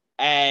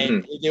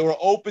 and they were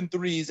open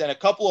threes and a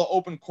couple of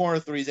open corner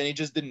threes, and he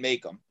just didn't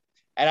make them.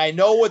 And I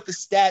know what the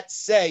stats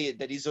say,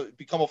 that he's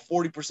become a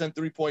 40%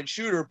 three-point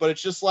shooter, but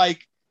it's just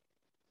like,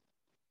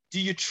 do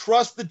you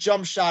trust the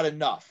jump shot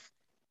enough?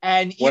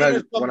 And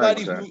even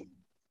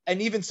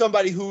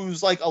somebody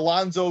who's like a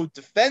Lonzo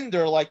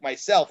defender like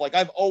myself, like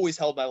I've always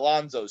held my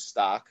Lonzo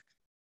stock.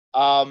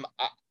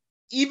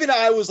 Even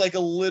I was like a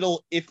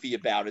little iffy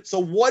about it.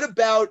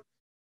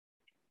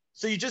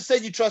 So you just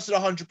said you trusted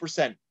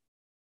 100%.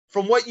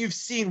 From what you've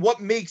seen,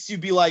 what makes you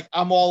be like,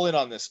 I'm all in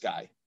on this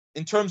guy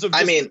in terms of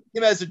him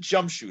as a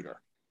jump shooter?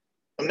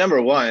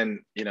 Number one,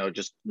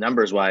 just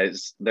numbers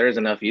wise, there's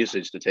enough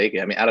usage to take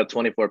it. I mean, out of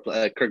 24,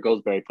 Kurt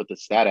Goldsberry put the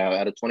stat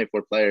out of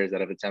 24 players that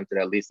have attempted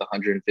at least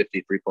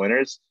 150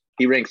 3-pointers,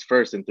 he ranks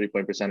first in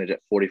 3-point percentage at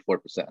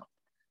 44%.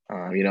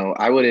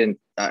 I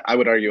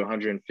would argue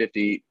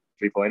 150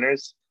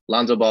 3-pointers.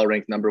 Lonzo Ball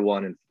ranked number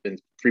one in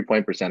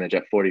 3-point percentage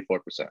at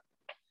 44%.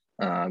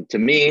 To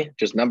me,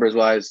 just numbers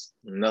wise,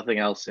 nothing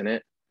else in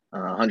it.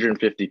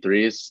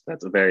 153s,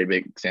 that's a very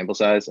big sample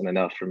size and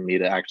enough for me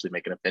to actually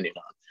make an opinion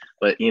on.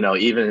 But,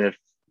 even if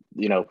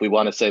we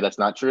want to say that's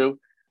not true,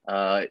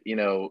 from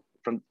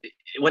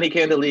when he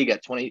came to the league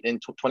in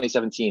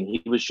 2017,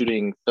 he was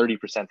shooting 30%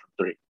 from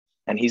three,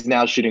 and he's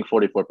now shooting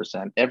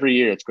 44%. Every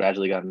year it's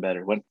gradually gotten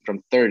better. Went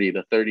from 30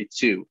 to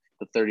 32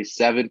 to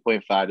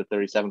 37.5 to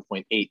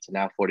 37.8 to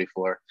now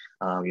 44.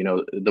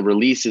 The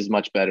release is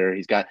much better.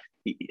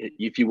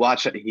 If you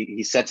watch it,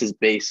 he sets his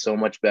base so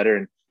much better,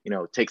 and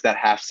takes that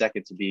half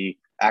second to be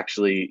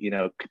actually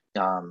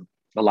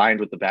aligned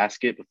with the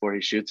basket before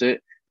he shoots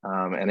it,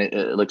 and it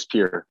looks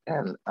pure,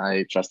 and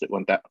I trust it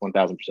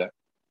 1,000%.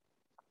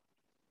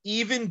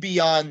 Even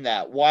beyond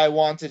that, why I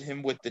wanted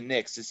him with the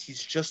Knicks is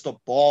he's just a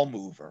ball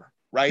mover,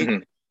 right?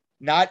 Mm-hmm.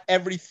 Not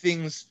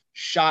everything's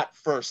shot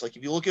first. Like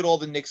if you look at all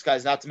the Knicks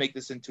guys, not to make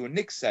this into a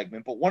Knicks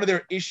segment, but one of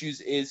their issues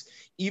is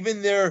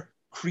even their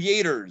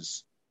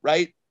creators,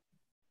 right,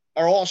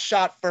 are all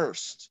shot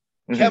first.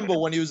 Mm-hmm. Kemba,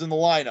 when he was in the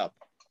lineup,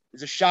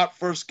 is a shot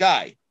first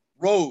guy.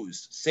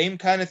 Rose, same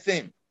kind of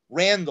thing.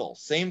 Randall,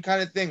 same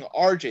kind of thing.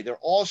 RJ, they're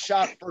all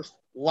shot first.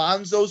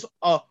 Lonzo's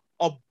a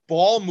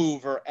ball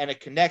mover and a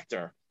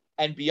connector.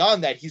 And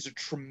beyond that, he's a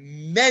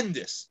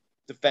tremendous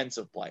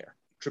defensive player.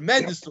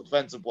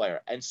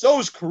 And so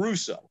is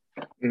Caruso.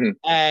 Mm-hmm.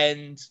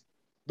 And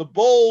the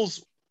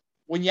Bulls,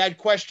 when you had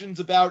questions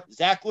about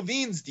Zach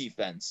LaVine's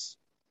defense,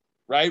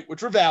 right,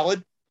 which were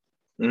valid.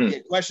 Mm-hmm. You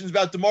had questions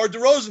about DeMar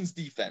DeRozan's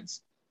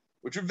defense,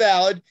 which are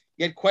valid.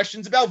 You had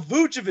questions about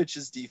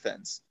Vucevic's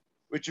defense,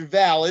 which are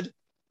valid.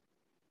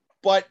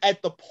 But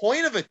at the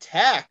point of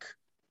attack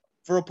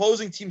for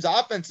opposing teams'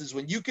 offenses,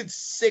 when you could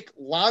sick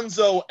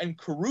Lonzo and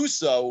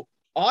Caruso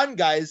on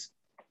guys,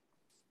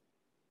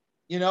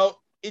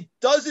 it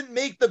doesn't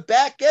make the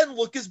back end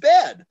look as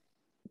bad.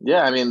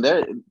 Yeah, I mean,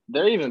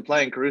 they're even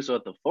playing Caruso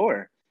at the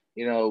 4.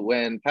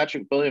 When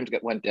Patrick Williams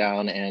went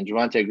down and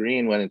Javonte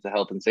Green went into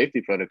health and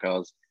safety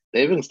protocols,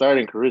 they've been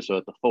starting Caruso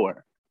at the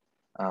 4.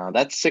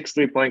 That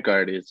 6'3" point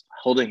guard is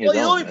holding his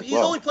own. He's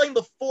only playing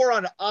the 4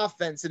 on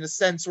offense in a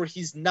sense where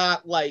he's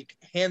not like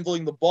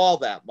handling the ball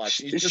that much.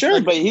 He's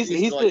just but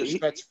he's like a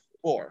stretch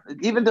 4.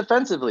 Even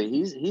defensively,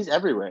 he's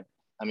everywhere.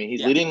 I mean,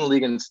 he's leading the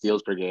league in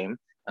steals per game,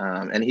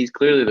 and he's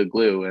clearly the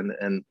glue.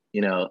 And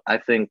I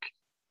think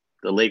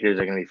the Lakers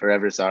are going to be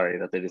forever sorry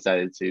that they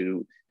decided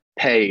to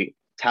pay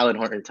Talen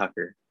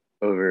Horton-Tucker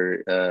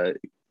over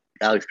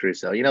Alex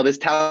Caruso. This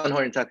Talen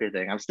Horton-Tucker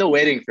thing. I'm still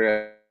waiting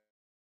for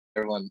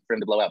him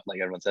to blow up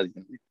like everyone says he's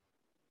going to be.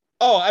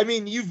 Oh, I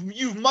mean,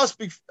 you must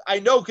be. I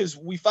know because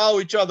we follow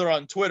each other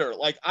on Twitter.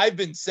 Like I've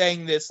been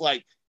saying this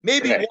like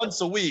maybe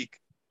once a week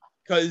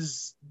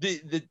because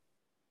the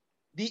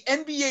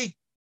NBA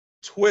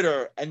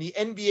Twitter and the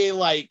NBA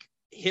like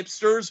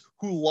hipsters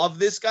who love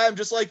this guy. I'm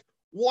just like,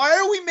 why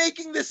are we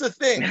making this a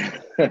thing?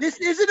 This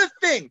isn't a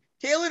thing.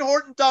 Talen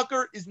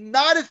Horton-Tucker is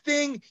not a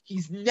thing.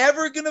 He's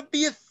never gonna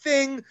be a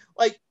thing.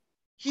 Like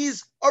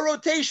he's a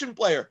rotation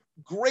player.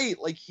 Great.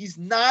 Like he's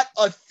not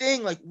a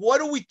thing. Like what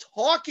are we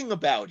talking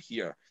about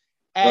here?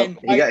 And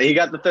he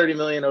got the $30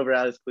 million over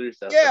Alex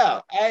Caruso.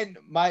 Yeah, and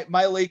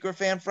my Laker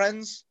fan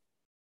friends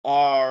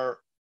are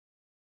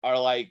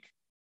like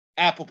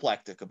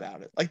apoplectic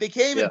about it. Like they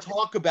can't even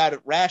talk about it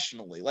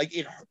rationally. Like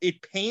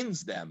it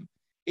pains them.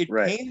 It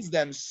pains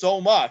them so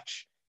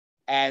much.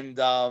 And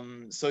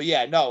so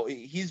yeah, no,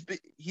 he's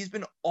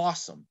been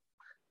awesome.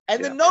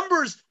 And the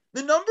numbers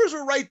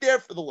are right there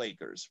for the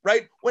Lakers,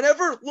 right?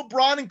 Whenever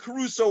LeBron and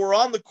Caruso were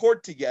on the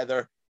court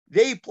together,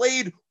 they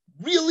played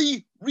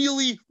really,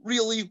 really,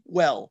 really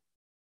well.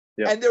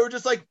 Yeah. And they were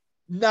just like,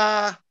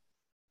 nah,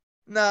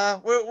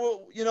 we're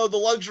the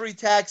luxury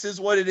tax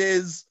is what it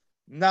is.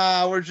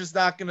 Nah, we're just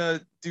not going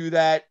to do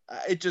that.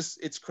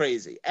 It's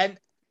crazy. And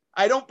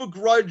I don't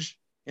begrudge,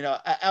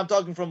 I'm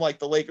talking from like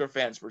the Laker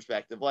fans'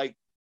 perspective. Like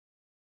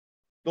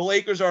the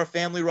Lakers are a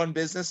family-run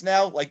business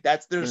now. Like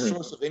that's their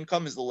source of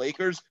income is the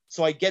Lakers.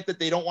 So I get that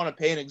they don't want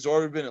to pay an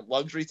exorbitant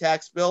luxury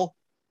tax bill,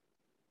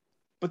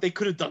 but they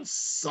could have done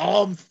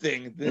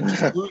something than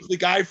just lose the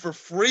guy for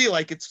free.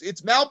 Like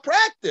it's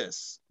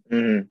malpractice.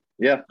 Mm-hmm.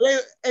 Yeah.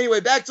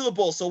 Anyway, back to the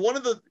Bulls. So one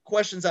of the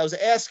questions I was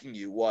asking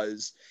you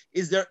was,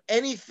 is there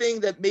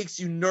anything that makes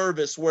you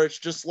nervous where it's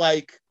just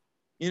like,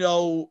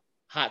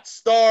 hot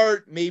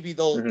start, maybe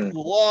they'll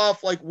cool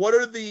off? Like what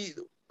are the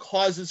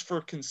causes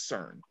for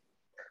concern?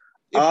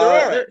 If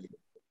there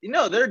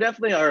are there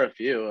definitely are a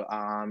few.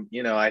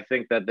 I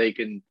think that they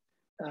can,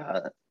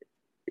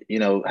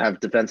 have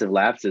defensive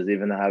lapses,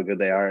 even though how good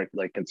they are,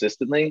 like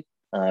consistently,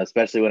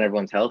 especially when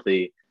everyone's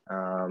healthy.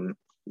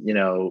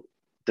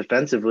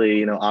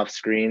 Defensively, off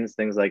screens,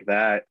 things like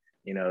that.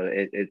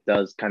 It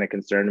does kind of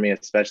concern me,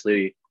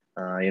 especially,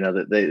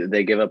 that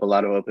they give up a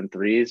lot of open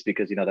threes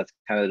because, that's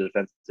kind of the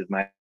defensive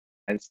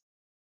mindset.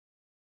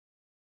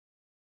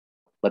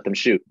 Let them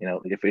shoot.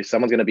 If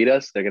someone's going to beat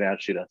us, they're going to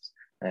outshoot us.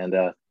 And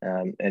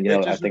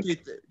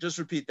just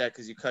repeat that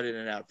because you cut in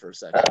and out for a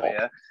second. Oh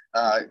yeah.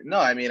 No,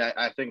 I mean,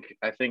 I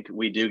think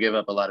we do give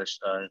up a lot of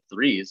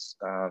threes.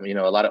 A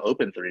lot of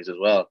open threes as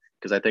well.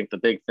 Because I think the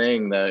big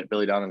thing that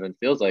Billy Donovan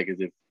feels like is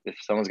if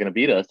someone's going to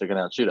beat us, they're going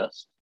to outshoot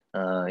us.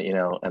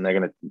 And they're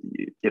going to,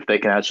 if they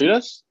can outshoot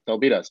us, they'll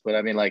beat us. But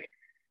I mean, like,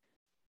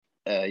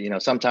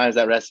 sometimes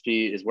that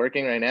recipe is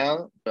working right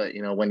now, but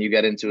when you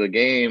get into a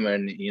game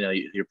and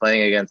you're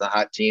playing against a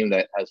hot team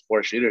that has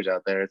 4 shooters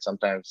out there, it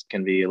sometimes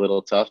can be a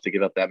little tough to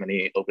give up that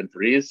many open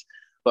threes.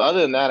 But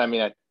other than that, I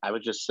mean, I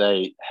would just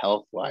say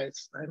health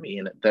wise, I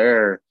mean,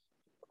 they're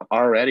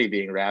already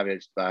being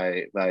ravaged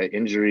by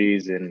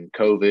injuries and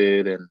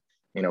COVID and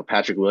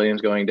Patrick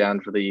Williams going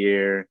down for the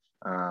year.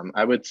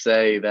 I would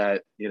say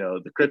that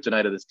the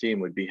kryptonite of this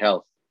team would be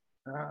health.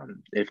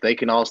 If they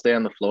can all stay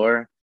on the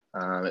floor,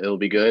 it'll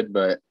be good,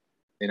 but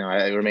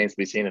it remains to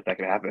be seen if that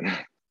can happen.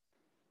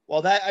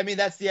 Well,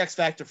 that's the X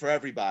factor for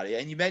everybody.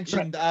 And you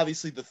mentioned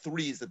obviously the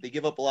threes that they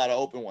give up a lot of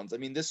open ones. I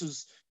mean, this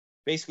is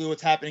basically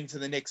what's happening to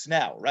the Knicks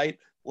now, right?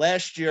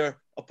 Last year,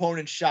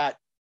 opponents shot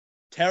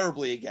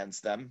terribly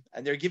against them,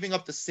 and they're giving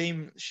up the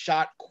same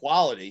shot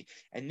quality.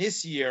 And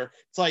this year,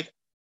 it's like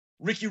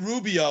Ricky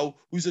Rubio,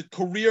 who's a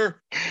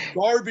career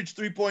garbage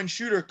 3-point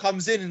shooter,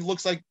 comes in and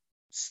looks like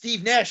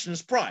Steve Nash in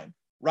his prime,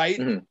 right?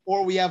 Mm-hmm.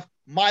 Or we have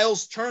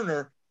Miles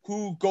Turner,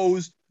 who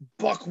goes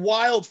buck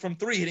wild from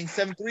 3, hitting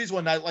 7 threes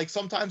one night. Like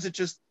sometimes it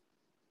just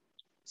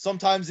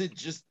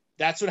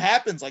that's what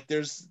happens. Like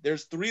there's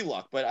 3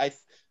 luck, but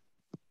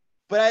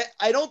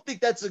I don't think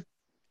that's a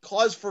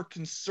cause for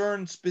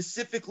concern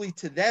specifically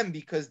to them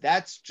because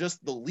that's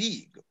just the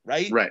league,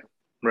 right?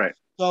 Right.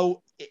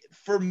 So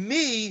for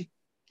me,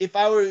 if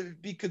I were to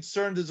be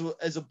concerned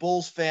as a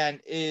Bulls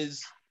fan,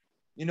 is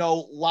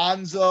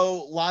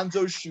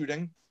Lonzo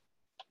shooting.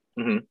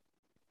 Mm-hmm.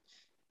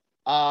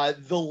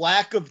 The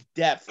lack of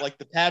depth, like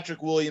the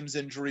Patrick Williams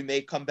injury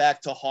may come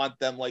back to haunt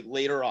them like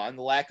later on,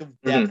 the lack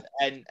of depth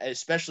and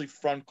especially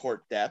front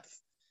court depth.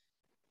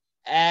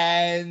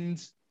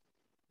 and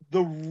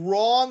the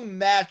wrong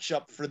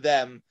matchup for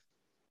them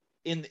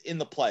in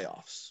the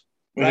playoffs,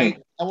 right?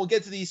 Mm-hmm. And we'll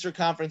get to the Eastern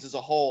Conference as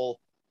a whole.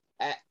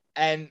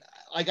 And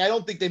like, I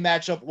don't think they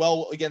match up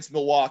well against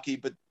Milwaukee,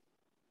 but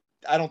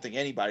I don't think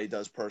anybody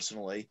does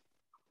personally.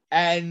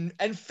 And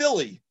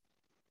Philly,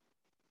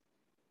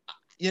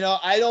 Philly's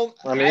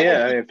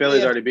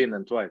already beaten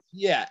them twice.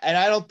 Yeah, and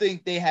I don't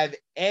think they have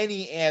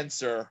any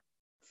answer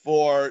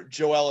for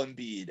Joel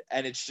Embiid,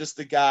 and it's just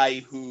the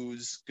guy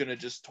who's gonna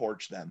just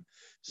torch them.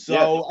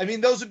 So, yeah.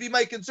 Those would be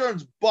my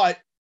concerns. But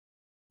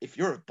if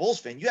you're a Bulls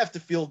fan, you have to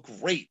feel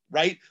great,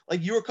 right?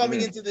 Like, you were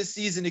coming into this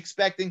season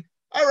expecting,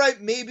 all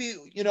right, maybe,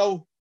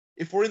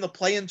 if we're in the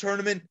play-in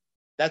tournament,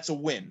 that's a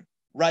win,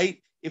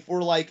 right? If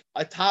we're like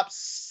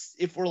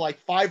if we're like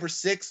 5 or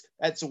 6,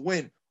 that's a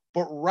win.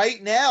 But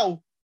right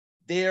now,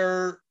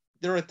 they're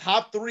a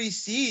top 3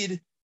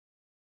 seed,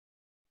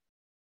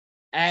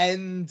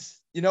 and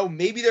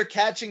maybe they're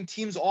catching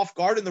teams off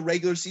guard in the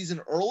regular season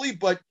early,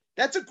 but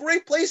that's a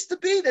great place to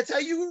be. That's how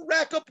you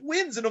rack up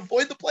wins and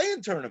avoid the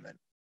play-in tournament.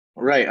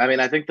 Right.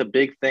 I think the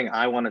big thing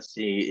I want to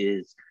see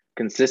is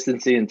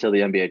consistency until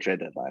the NBA trade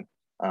deadline.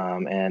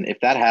 And if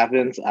that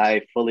happens,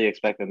 I fully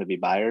expect them to be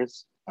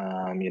buyers.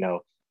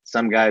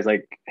 Some guys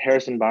like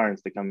Harrison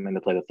Barnes to come in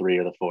to play the 3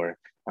 or the 4.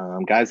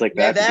 Guys like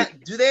that.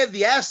 Do they have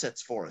the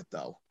assets for it,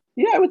 though?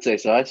 Yeah, I would say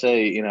so. I'd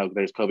say,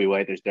 there's Kobe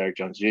White, there's Derek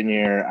Jones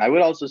Jr. I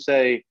would also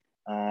say,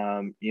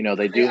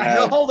 they do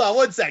have. Hold on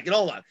 1 second.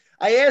 Hold on.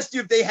 I asked you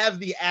if they have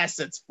the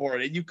assets for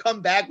it, and you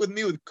come back with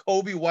me with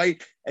Kobe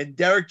White and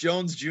Derek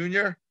Jones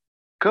Jr.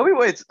 Kobe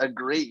White's a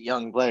great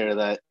young player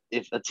that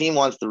if a team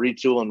wants to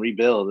retool and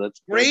rebuild,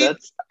 that's great.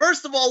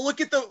 First of all,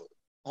 look at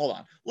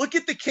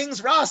the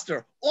Kings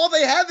roster. All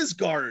they have is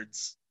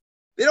guards.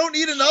 They don't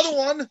need another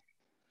one.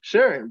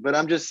 Sure, but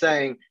I'm just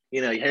saying,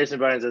 Harrison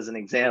Barnes as an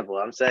example.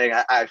 I'm saying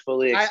I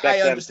fully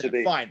expect them to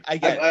be fine. I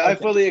get it. I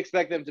fully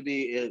expect them to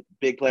be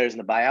big players in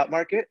the buyout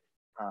market.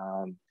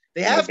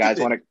 They have guys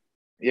want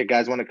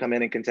to come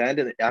in and contend,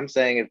 and I'm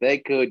saying if they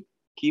could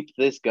keep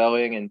this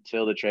going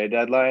until the trade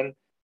deadline,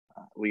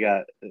 we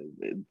got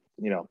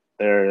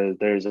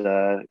there's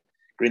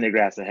greener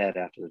grass ahead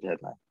after the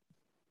deadline.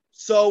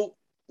 So,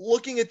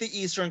 looking at the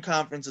Eastern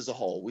Conference as a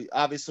whole, we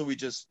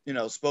just,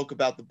 spoke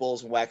about the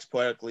Bulls and waxed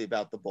poetically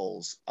about the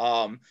Bulls.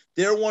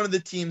 They're one of the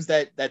teams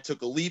that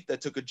took a leap,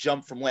 that took a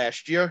jump from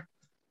last year.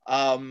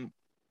 When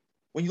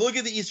you look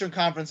at the Eastern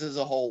Conference as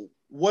a whole,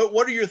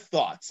 what are your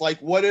thoughts? Like,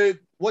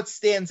 what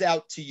stands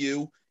out to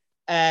you?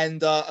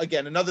 And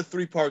again, another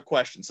 3-part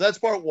question. So that's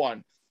part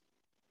 1.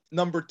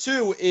 Number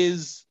 2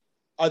 is,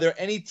 are there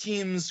any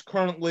teams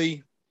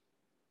currently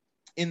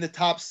in the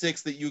top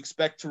 6 that you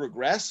expect to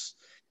regress?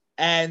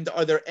 And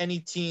are there any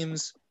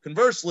teams,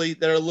 conversely,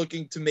 that are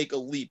looking to make a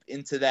leap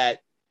into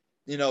that,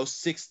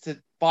 6 to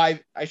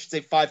 5, I should say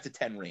 5 to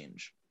 10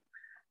 range?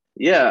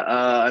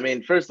 Yeah.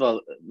 First of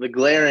all, the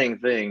glaring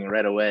thing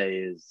right away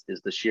is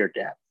the sheer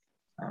depth.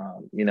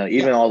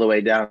 Even all the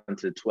way down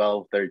to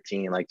 12,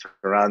 13, like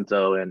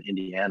Toronto and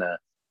Indiana,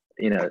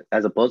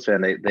 as a Bulls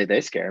fan,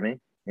 they scare me,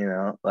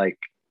 like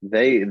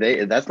they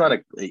that's not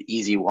an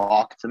easy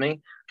walk to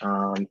me.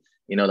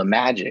 The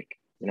Magic,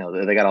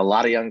 they got a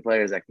lot of young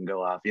players that can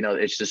go off.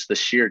 It's just the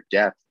sheer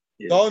depth.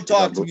 Don't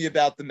talk to me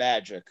about the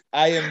Magic.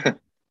 I am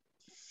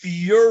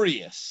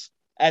furious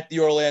at the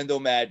Orlando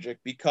Magic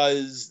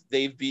because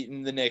they've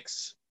beaten the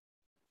Knicks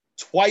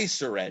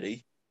twice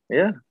already.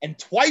 Yeah. And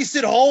twice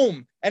at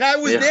home. And I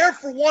was there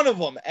for one of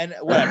them. And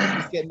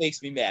whatever, it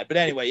makes me mad. But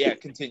anyway,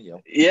 continue.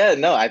 Yeah,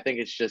 no, I think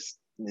it's just,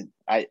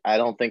 I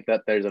don't think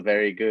that there's a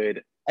very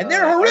good. And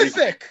they're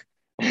horrific.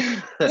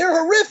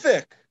 They're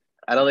horrific.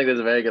 I don't think there's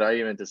a very good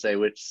argument to say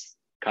which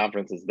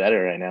conference is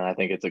better right now. I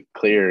think it's a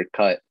clear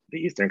cut. The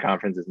Eastern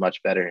Conference is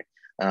much better.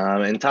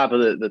 And top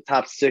of the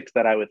top 6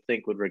 that I would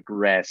think would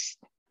regress,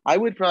 I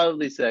would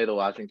probably say the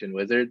Washington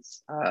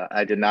Wizards.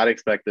 I did not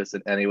expect this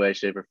in any way,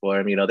 shape, or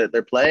form.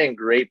 They're playing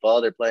great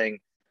ball. They're playing,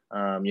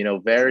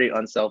 very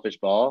unselfish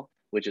ball,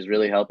 which is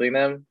really helping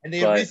them. And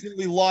they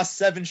recently lost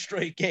 7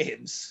 straight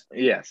games.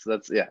 Yes,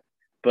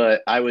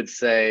 But I would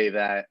say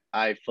that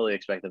I fully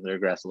expect them to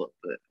regress a little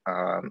bit.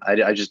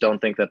 I just don't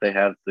think that they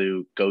have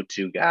the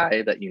go-to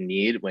guy that you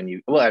need when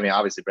you –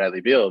 obviously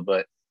Bradley Beal,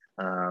 but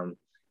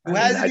who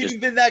hasn't even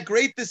been that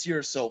great this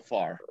year so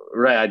far.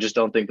 Right. I just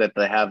don't think that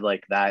they have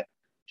like that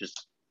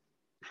just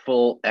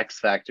full X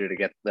factor to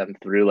get them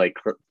through like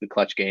the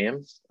clutch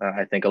games.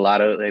 I think a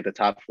lot of like the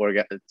top 4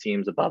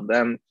 teams above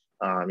them,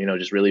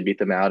 just really beat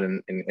them out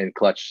in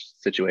clutch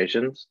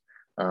situations.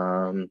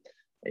 And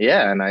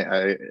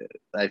I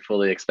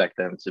fully expect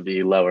them to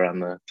be lower on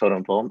the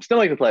totem pole. Still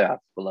like the playoffs,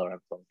 but lower on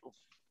the totem pole.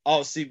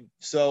 Oh, see,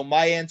 so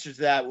my answer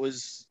to that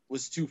was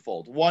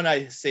twofold. One,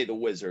 I say the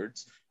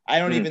Wizards. I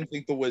don't even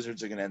think the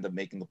Wizards are going to end up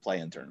making the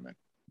play-in tournament.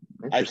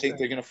 I think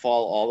they're going to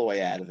fall all the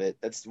way out of it.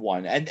 That's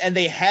one. And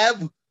they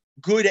have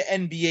good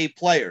NBA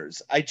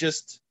players. I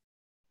just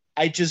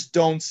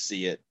don't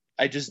see it.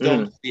 I just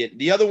don't see it.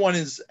 The other one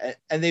is,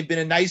 and they've been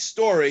a nice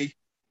story,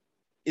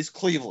 is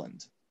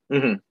Cleveland.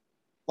 Mm-hmm.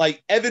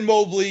 Like Evan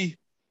Mobley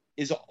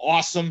is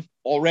awesome.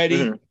 already.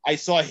 Mhm. I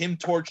saw him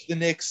torch the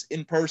Knicks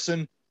in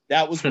person.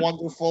 That was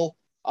wonderful.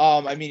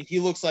 I mean, he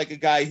looks like a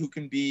guy who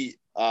can be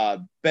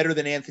better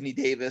than Anthony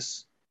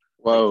Davis.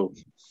 Whoa,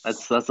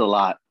 that's a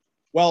lot.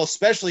 Well,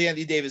 especially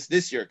Anthony Davis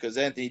this year, because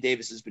Anthony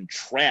Davis has been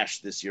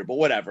trashed this year. But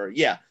whatever.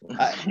 Yeah,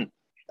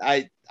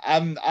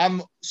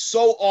 I'm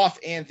so off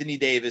Anthony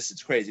Davis.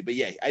 It's crazy. But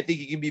yeah, I think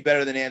he can be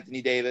better than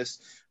Anthony Davis.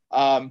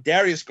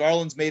 Darius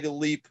Garland's made a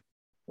leap.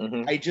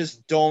 Mhm. I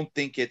just don't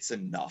think it's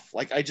enough.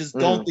 Like, I just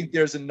don't think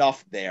there's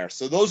enough there.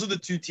 So those are the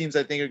two teams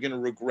I think are going to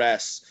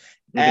regress.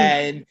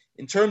 And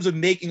in terms of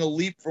making a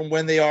leap from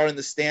when they are in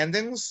the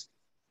standings,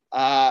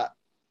 I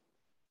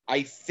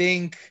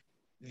think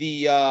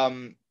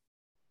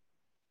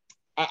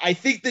I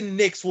think the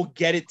Knicks will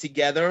get it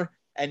together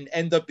and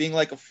end up being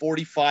like a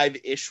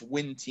 45-ish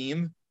win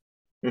team.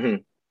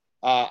 Mhm.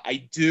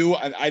 I do.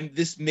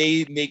 This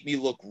may make me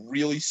look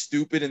really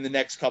stupid in the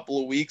next couple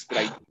of weeks, but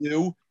I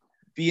do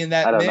be in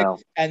that I don't mix. know.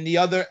 And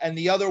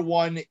the other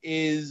one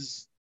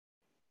is,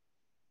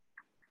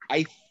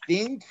 I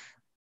think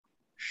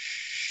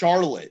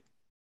Charlotte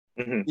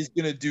Mhm. is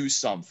going to do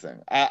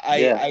something.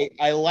 Yeah.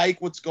 I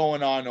like what's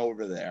going on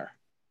over there.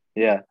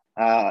 Yeah.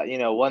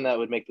 One that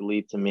would make the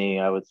leap to me,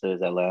 I would say,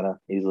 is Atlanta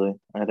easily.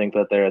 I think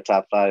that they're a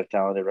top 5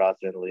 talented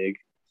roster in the league.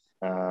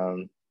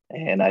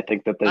 And I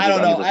think that they're I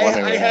just don't know. underperforming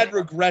I right had now.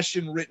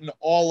 regression written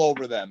all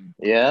over them.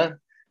 Yeah.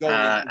 Going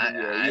into the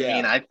year. I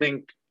mean, I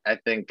think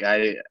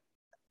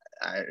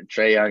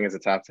Trae Young is a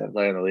top 10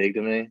 player in the league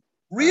to me.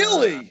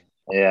 Really?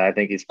 Yeah, I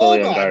think he's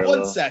fully Hold on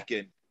unguardable. 1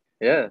 second.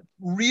 Yeah.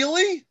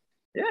 Really?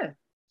 Yeah.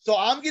 So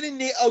I'm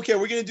gonna okay.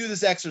 We're gonna do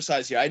this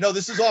exercise here. I know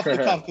this is off the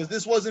cuff because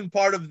this wasn't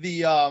part of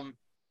the outline.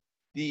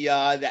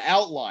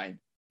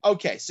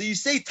 Okay, so you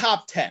say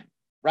top 10,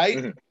 right?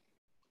 Mhm.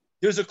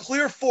 There's a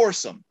clear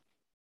foursome: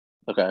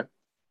 Okay.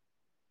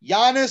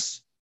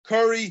 Giannis,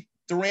 Curry,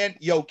 Durant,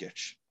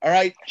 Jokic. All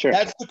right, Sure.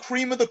 that's the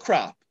cream of the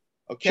crop.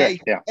 Okay,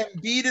 Sure. Yeah.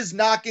 Embiid is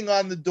knocking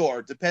on the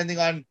door, depending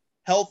on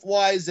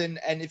health-wise and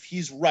if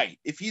he's right.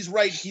 If he's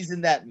right, he's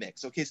in that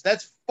mix. Okay, so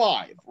that's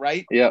 5,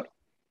 right? Yep.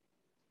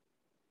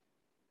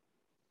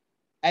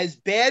 As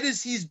bad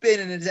as he's been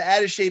and as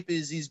out of shape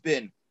as he's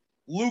been,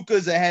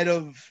 Luka's ahead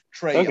of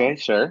Trae Young. Okay.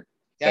 Sure.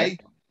 Okay.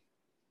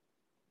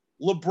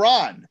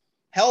 LeBron,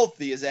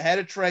 healthy, is ahead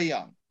of Trae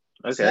Young.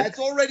 Okay. So that's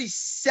already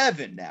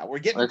 7 now. We're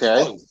getting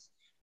Okay. close.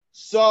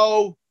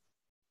 So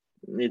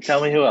You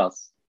tell me who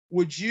else.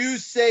 would you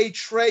say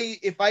Trae,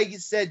 if I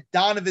said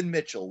Donovan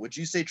Mitchell, would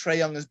you say Trae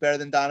Young is better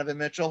than Donovan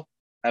Mitchell?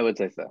 I would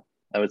say so.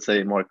 I would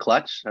say more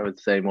clutch. I would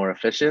say more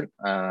efficient.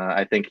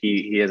 I think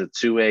he is a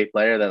two-way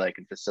player that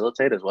can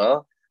facilitate as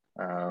well.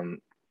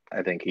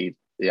 I think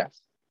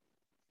yes.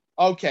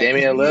 Okay.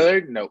 Damian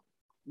Lillard, nope.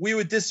 We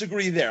would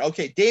disagree there.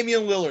 Okay,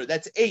 Damian Lillard,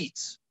 that's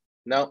 8.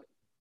 No.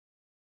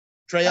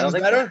 Trae Young's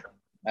better? So.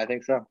 I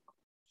think so.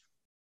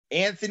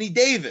 Anthony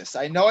Davis.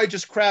 I know I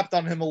just crapped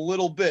on him a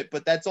little bit,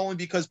 but that's only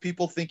because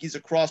people think he's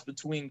a cross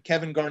between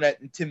Kevin Garnett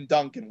and Tim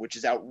Duncan, which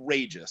is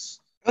outrageous.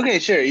 Okay,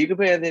 sure. You can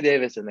put Anthony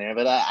Davis in there,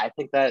 but I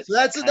think that. So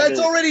that's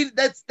already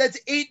that's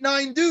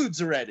 8-9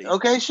 dudes already.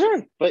 Okay,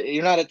 sure, but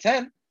you're not at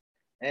 10.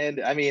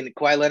 And I mean,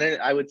 Kawhi Leonard,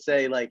 I would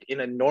say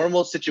in a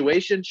normal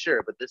situation,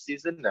 sure, but this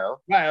season,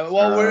 no. Right.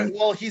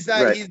 Well, he's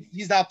not. Right.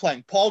 He's not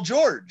playing. Paul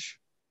George.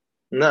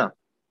 No.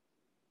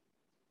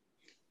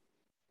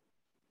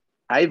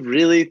 I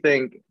really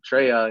think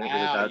Trae Young is a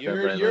top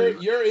 10 player.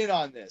 You're in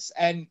on this,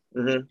 and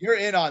you're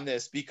in on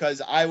this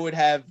because I would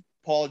have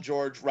Paul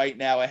George right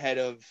now ahead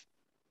of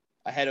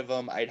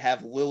him. I'd have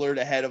Lillard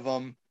ahead of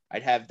him.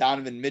 I'd have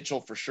Donovan Mitchell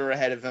for sure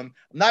ahead of him.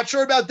 I'm not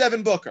sure about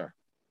Devin Booker.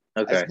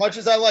 Okay. As much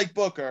as I like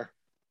Booker,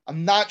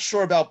 I'm not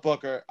sure about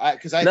Booker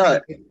because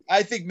I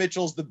think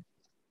Mitchell's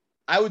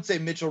I would say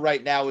Mitchell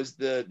right now is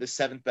the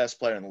 7th best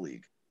player in the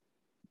league.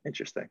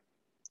 Interesting.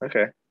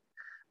 Okay.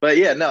 But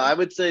yeah, no, I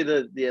would say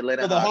the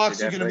Atlanta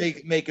Hawks are going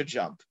to make a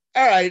jump.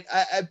 All right,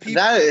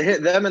 that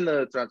hit them and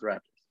the Toronto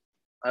Raptors.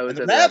 I would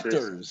say the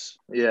Raptors.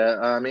 Yeah,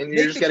 I mean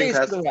you're just getting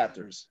past the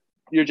Raptors.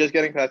 You're just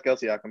getting Pascal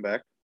Siakam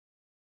back.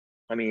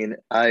 I mean,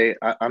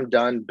 I'm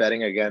done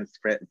betting against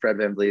Fred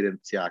VanVleet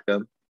and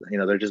Siakam.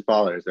 They're just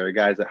ballers. They're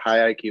guys that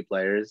high IQ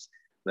players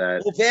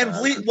that. Well,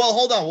 VanVleet. Well,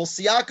 hold on. Will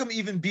Siakam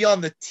even be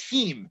on the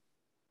team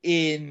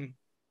in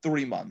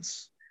 3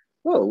 months?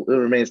 Well, it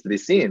remains to be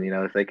seen.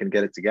 If they can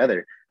get it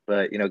together.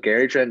 But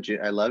Gary Trent,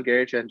 I love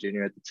Gary Trent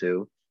Jr. at the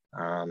 2.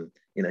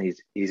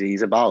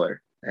 He's a baller,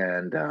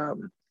 and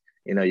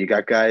you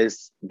got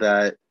guys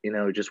that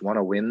just want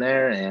to win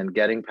there, and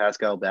getting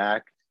Pascal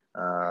back,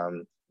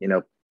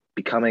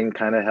 becoming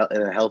kind of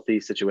in a healthy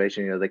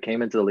situation. They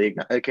came into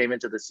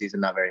the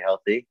season not very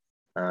healthy.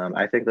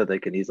 I think that they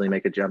can easily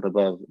make a jump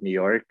above New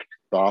York,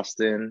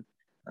 Boston,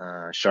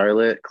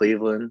 Charlotte,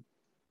 Cleveland.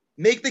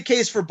 Make the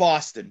case for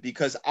Boston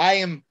because I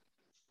am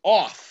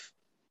off.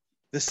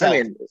 The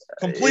Celtics,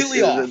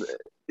 completely off.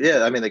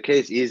 Yeah, I mean, the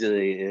case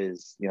easily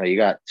is, you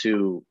got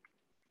 2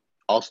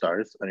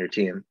 all-stars on your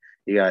team.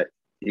 You got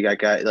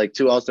guys like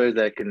 2 all-stars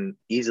that can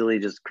easily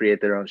just create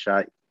their own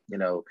shot,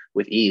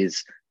 with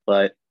ease.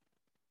 But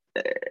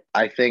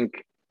I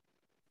think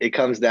it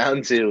comes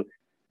down to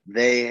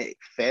they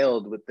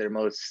failed with their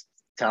most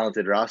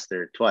talented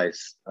roster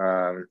twice.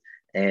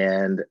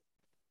 And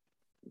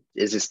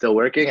is it still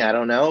working? I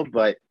don't know,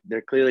 but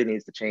there clearly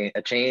needs to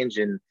a change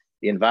in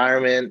the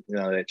environment.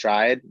 They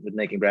tried with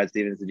making Brad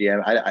Stevens the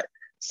GM.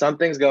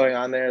 Something's going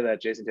on there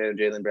that Jason Tatum,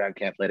 Jaylen Brown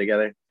can't play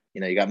together.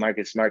 You got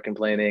Marcus Smart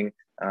complaining.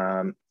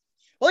 Well,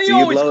 he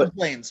always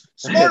complains.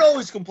 Smart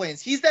always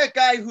complains. He's that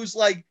guy who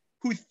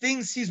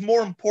thinks he's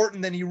more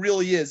important than he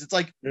really is. It's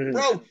like,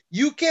 bro,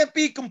 you can't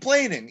be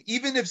complaining.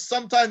 Even if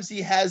sometimes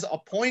he has a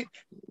point,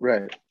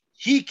 right?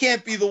 He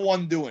can't be the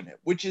one doing it,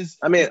 which is,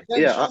 on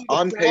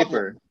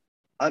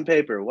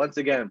paper, once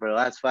again, for the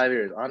last 5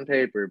 years, on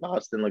paper,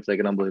 Boston looks like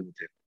an unbelievable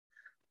team.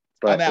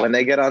 But when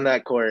they get on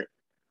that court,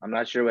 I'm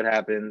not sure what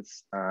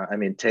happens.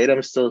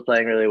 Tatum's still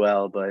playing really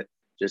well, but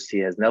just he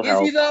has no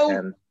help. Is he though?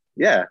 And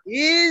yeah.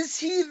 Is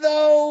he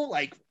though?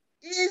 Like,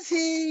 is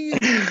he?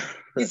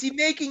 Is he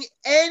making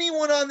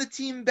anyone on the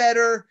team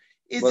better?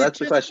 That's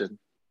the question.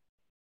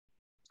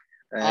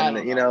 And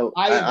I'm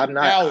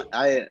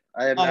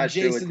not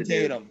sure Jason what to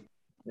Tatum. do.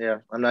 Yeah,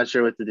 I'm not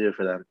sure what to do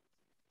for them.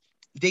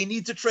 They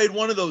need to trade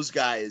one of those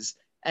guys.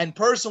 And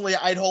personally,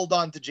 I'd hold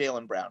on to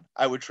Jaylen Brown.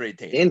 I would trade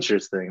Tatum.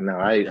 Interesting. No,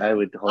 I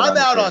would hold on. I'm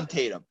out on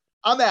Tatum.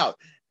 I'm out.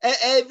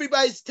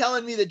 Everybody's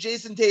telling me that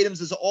Jason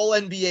Tatum's is an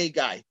all-NBA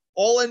guy,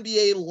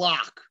 all-NBA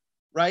lock,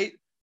 right?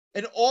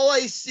 And all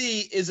I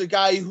see is a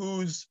guy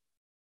who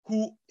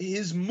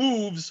his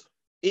moves,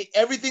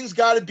 everything's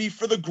got to be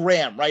for the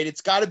gram, right?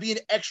 It's got to be an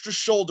extra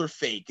shoulder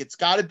fake. It's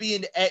got to be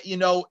an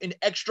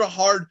extra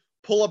hard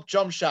pull-up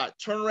jump shot,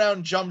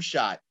 turnaround jump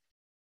shot.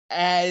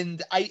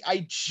 And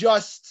I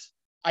just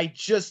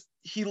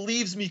he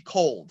leaves me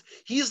cold.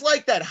 He's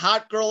like that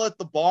hot girl at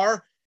the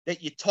bar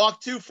that you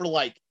talk to for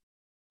like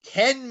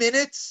 10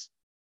 minutes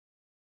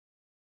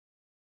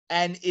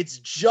and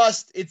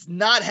it's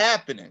not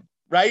happening,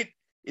 right?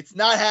 It's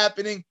not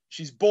happening.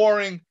 She's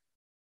boring.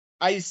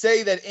 I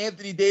say that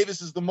Anthony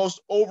Davis is the most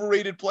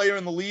overrated player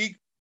in the league,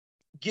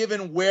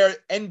 given where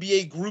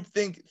NBA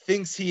groupthink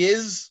thinks he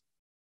is.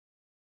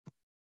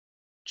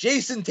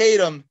 Jason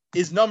Tatum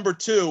is number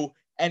 2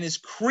 and is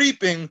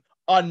creeping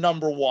on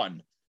number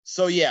 1.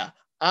 So yeah,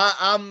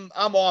 I'm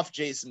off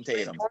Jason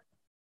Tatum.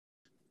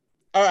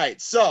 All right,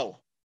 so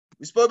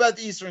we spoke about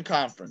the Eastern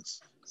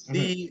Conference.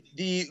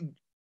 The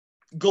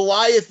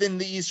Goliath in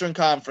the Eastern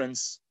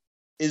Conference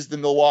is the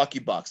Milwaukee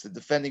Bucks, the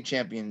defending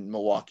champion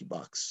Milwaukee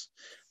Bucks.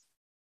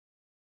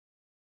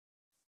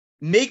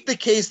 Make the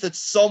case that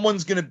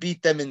someone's going to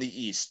beat them in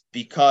the East,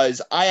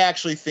 because I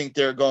actually think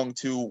they're going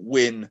to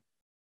win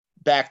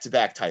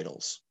back-to-back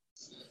titles.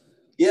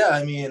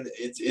 Yeah,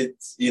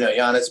 it's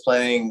Giannis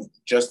playing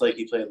just like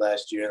he played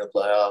last year in the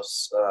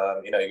playoffs.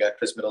 You got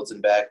Chris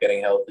Middleton back,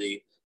 getting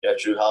healthy. You got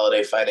Drew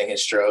Holiday fighting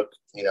his stroke.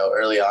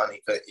 Early on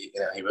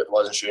he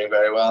wasn't shooting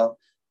very well.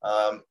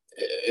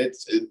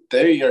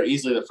 They are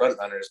easily the front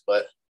runners,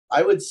 but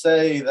I would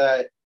say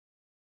that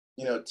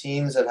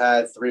teams have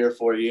had 3 or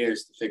 4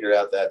 years to figure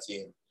out that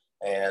team,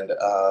 and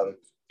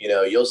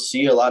you'll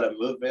see a lot of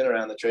movement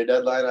around the trade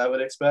deadline, I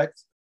would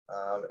expect.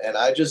 And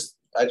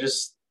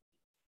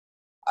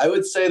I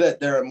would say that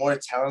there are more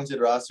talented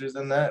rosters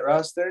than that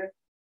roster,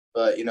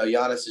 but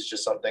Giannis is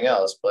just something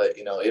else. But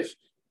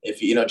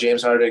if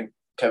James Harden,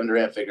 Kevin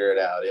Durant figure it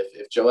out,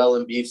 if Joel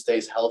Embiid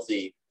stays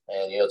healthy,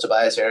 and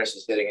Tobias Harris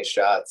is hitting his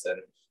shots,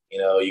 and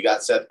you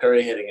got Seth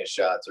Curry hitting his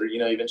shots, or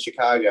even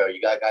Chicago,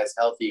 you got guys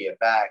healthy and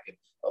back, and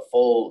a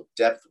full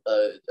depth,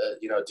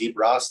 deep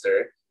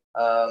roster.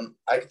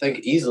 I think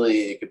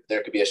easily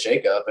there could be a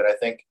shakeup, and I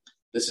think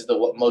this is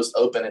the most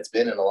open it's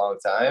been in a long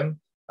time.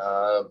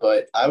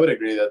 But I would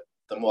agree that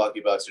the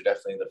Milwaukee Bucks are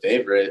definitely the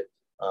favorite.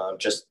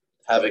 Just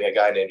having a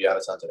guy named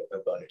Giannis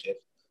Antetokounmpo on your team.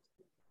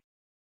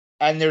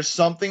 And there's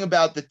something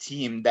about the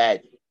team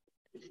that,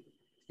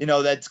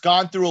 that's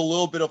gone through a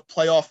little bit of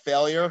playoff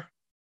failure.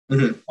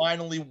 Mm-hmm.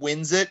 Finally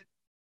wins it.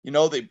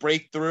 They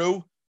break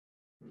through.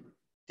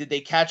 Did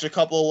they catch a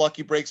couple of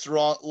lucky breaks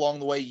along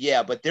the way?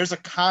 Yeah, but there's a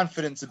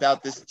confidence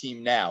about this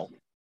team now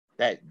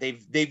that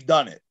they've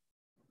done it.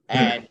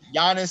 And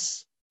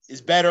Giannis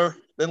is better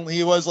than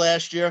he was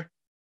last year.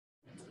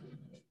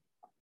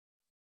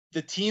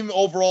 The team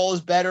overall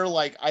is better.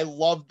 Like, I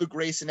love the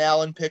Grayson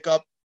Allen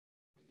pickup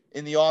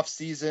in the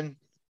offseason.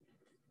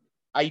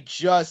 I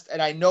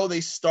know they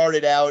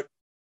started out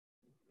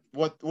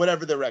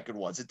whatever their record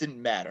was. It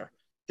didn't matter.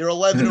 They're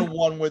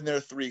 11-1 when their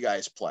 3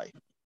 guys play,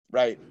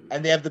 right?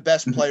 And they have the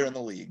best player in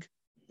the league,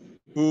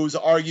 who's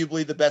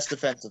arguably the best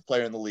defensive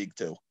player in the league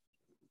too.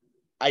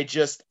 I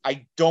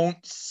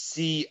don't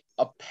see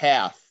a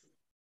path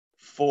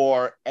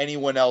for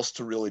anyone else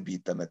to really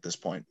beat them at this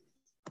point.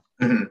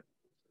 Mm-hmm.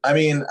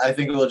 I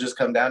think it will just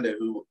come down to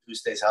who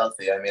stays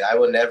healthy. I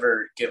will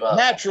never give up.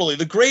 Naturally,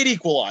 the great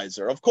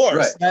equalizer, of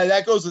course. Right.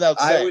 That goes without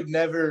saying.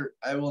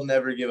 I will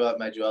never give up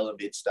my Joel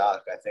Embiid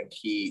stock. I think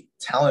he,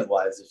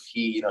 talent-wise, if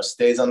he,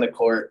 stays on the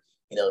court,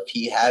 if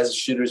he has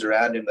shooters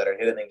around him that are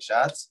hitting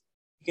shots,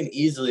 he can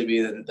easily be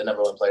the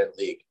number 1 player in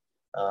the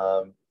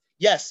league.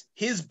 Yes,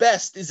 his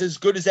best is as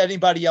good as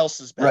anybody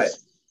else's best. Right.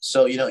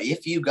 So,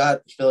 if you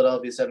got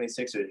Philadelphia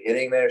 76ers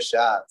hitting their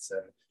shots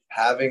and,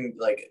 having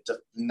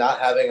not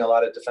having a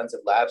lot of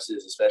defensive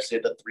lapses, especially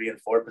at the 3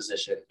 and 4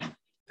 position,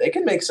 they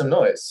can make some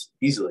noise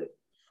easily.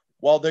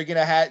 Well, they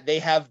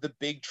have the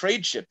big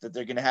trade chip that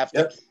they're gonna have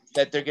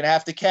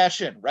to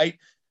cash in, right?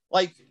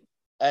 Like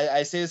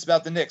I say this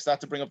about the Knicks,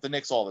 not to bring up the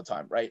Knicks all the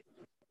time, right?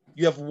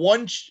 You have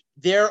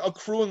they're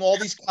accruing all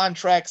these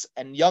contracts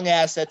and young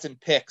assets and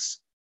picks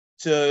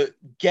to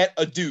get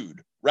a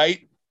dude,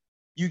 right?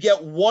 You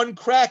get one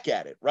crack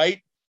at it,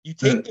 right? You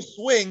take the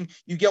swing,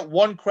 you get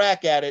one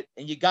crack at it,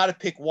 and you got to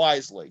pick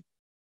wisely.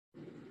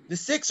 The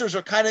Sixers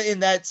are kind of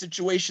in that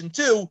situation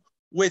too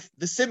with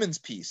the Simmons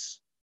piece.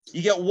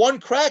 You get one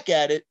crack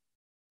at it,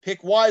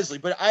 pick wisely.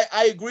 But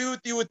I agree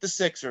with you with the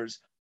Sixers.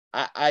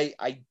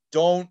 I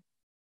don't,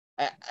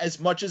 as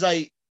much as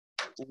I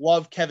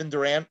love Kevin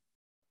Durant,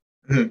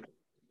 I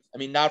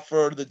mean, not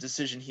for the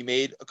decision he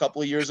made a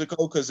couple of years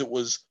ago because it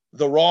was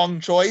the wrong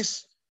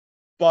choice,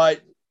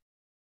 but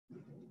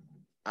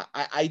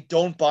I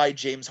don't buy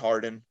James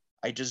Harden.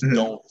 I just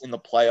don't in the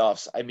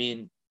playoffs. I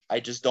mean, I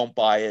just don't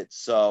buy it.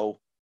 So,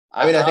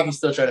 I think he's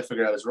still trying to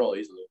figure out his role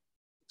easily.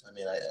 I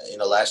mean,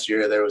 last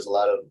year there was a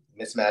lot of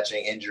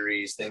mismatching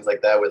injuries, things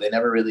like that, where they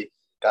never really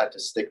got to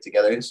stick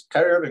together. And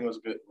Kyrie Irving was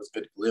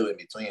good glue in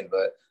between,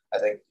 but I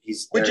think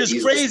which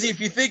is crazy if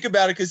you think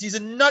about it, because he's a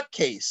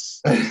nutcase.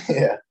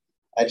 Yeah,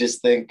 I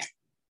just think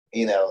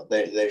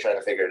they're trying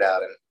to figure it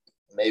out, and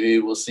maybe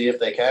we'll see if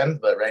they can.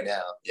 But right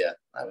now, yeah,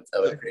 I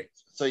would agree.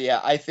 So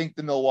yeah, I think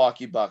the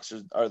Milwaukee Bucks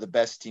are the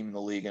best team in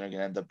the league and are going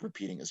to end up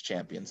repeating as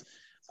champions.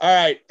 All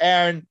right,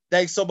 Aaron,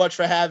 thanks so much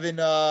for having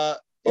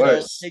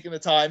taking the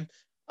time.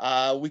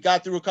 We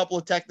got through a couple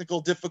of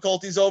technical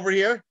difficulties over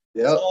here.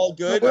 Yeah, it's all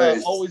good.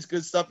 No Always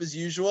good stuff as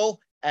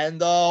usual.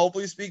 And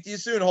hopefully speak to you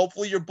soon.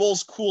 Hopefully your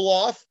Bulls cool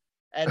off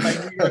and my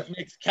New York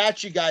Knicks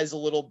catch you guys a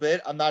little bit.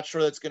 I'm not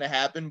sure that's going to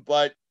happen,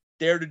 but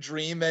dare to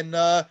dream. And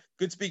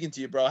good speaking to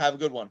you, bro. Have a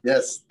good one.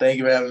 Yes, thank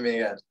you for having me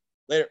again.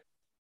 Later.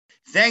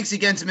 Thanks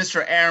again to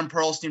Mr. Aaron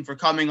Perlstein for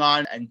coming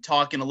on and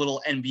talking a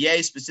little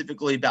NBA,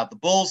 specifically about the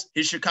Bulls,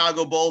 his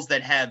Chicago Bulls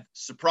that have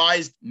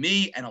surprised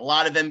me and a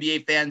lot of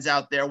NBA fans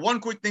out there. One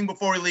quick thing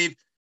before we leave.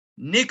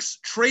 Knicks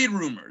trade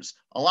rumors.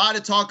 A lot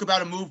of talk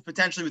about a move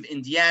potentially with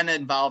Indiana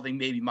involving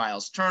maybe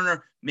Miles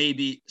Turner,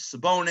 maybe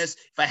Sabonis.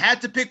 If I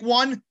had to pick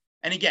one,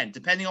 and again,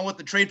 depending on what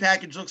the trade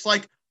package looks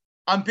like,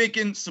 I'm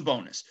picking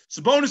Sabonis.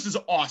 Sabonis is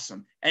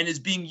awesome and is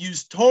being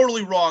used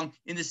totally wrong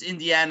in this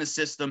Indiana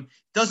system.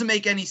 Doesn't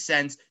make any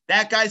sense.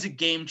 That guy's a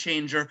game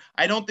changer.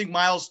 I don't think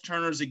Miles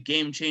Turner is a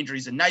game changer.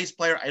 He's a nice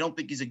player. I don't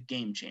think he's a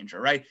game changer,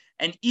 right?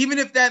 And even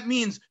if that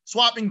means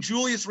swapping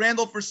Julius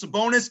Randle for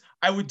Sabonis,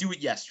 I would do it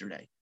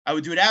yesterday. I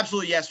would do it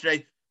absolutely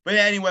yesterday. But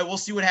anyway, we'll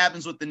see what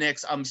happens with the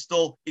Knicks. I'm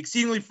still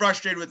exceedingly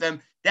frustrated with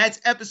them.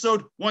 That's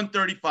episode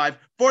 135.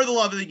 For the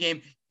love of the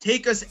game,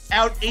 take us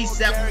out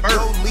ASAP.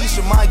 No leash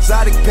on my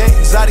exotic pet,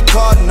 exotic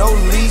car, no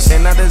leash.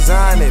 And I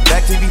design it,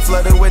 back TV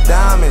flooded with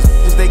diamonds.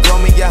 They call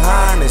me your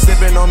highness,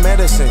 sipping on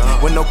medicine,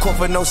 with no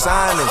comfort, no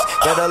silence.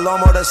 That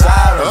alarm or the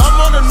sirens. I'm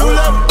on a new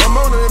level, I'm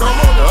on it,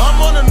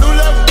 I'm on a new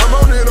level, I'm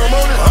on it,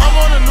 I'm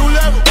on a new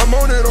level, I'm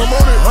on it, I'm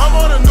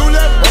on a new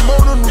level, I'm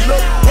on a new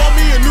level. Want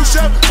me a new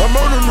chef, I'm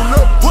on a new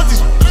level. Put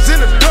these in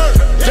the dirt,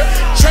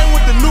 chain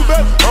with the new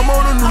belt, I'm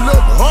on a new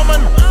level.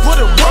 Put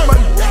it, I'm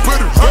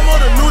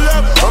on a new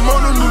level, I'm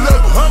on a new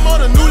level, I'm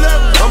on a new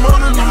level, I'm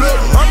on a new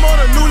level, I'm on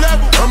a new level,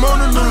 I'm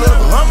on a new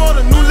level, I'm on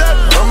a new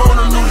level, I'm on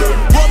a new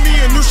level. Want me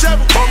a new chef,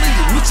 want me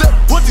a new chef.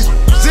 Put these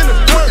in the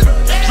dirt,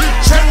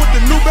 chain with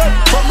the new belt,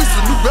 want me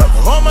some new belt,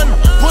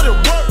 put it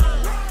work.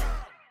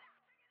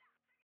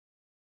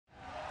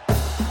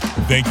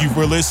 Thank you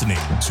for listening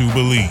to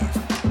Believe.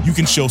 You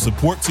can show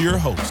support to your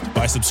host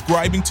by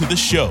subscribing to the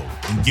show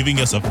and giving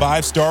us a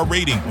 5-star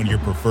rating on your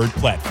preferred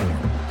platform.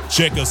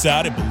 Check us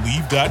out at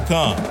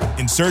Believe.com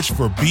and search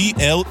for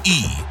BLEAV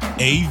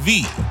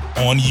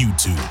on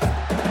YouTube.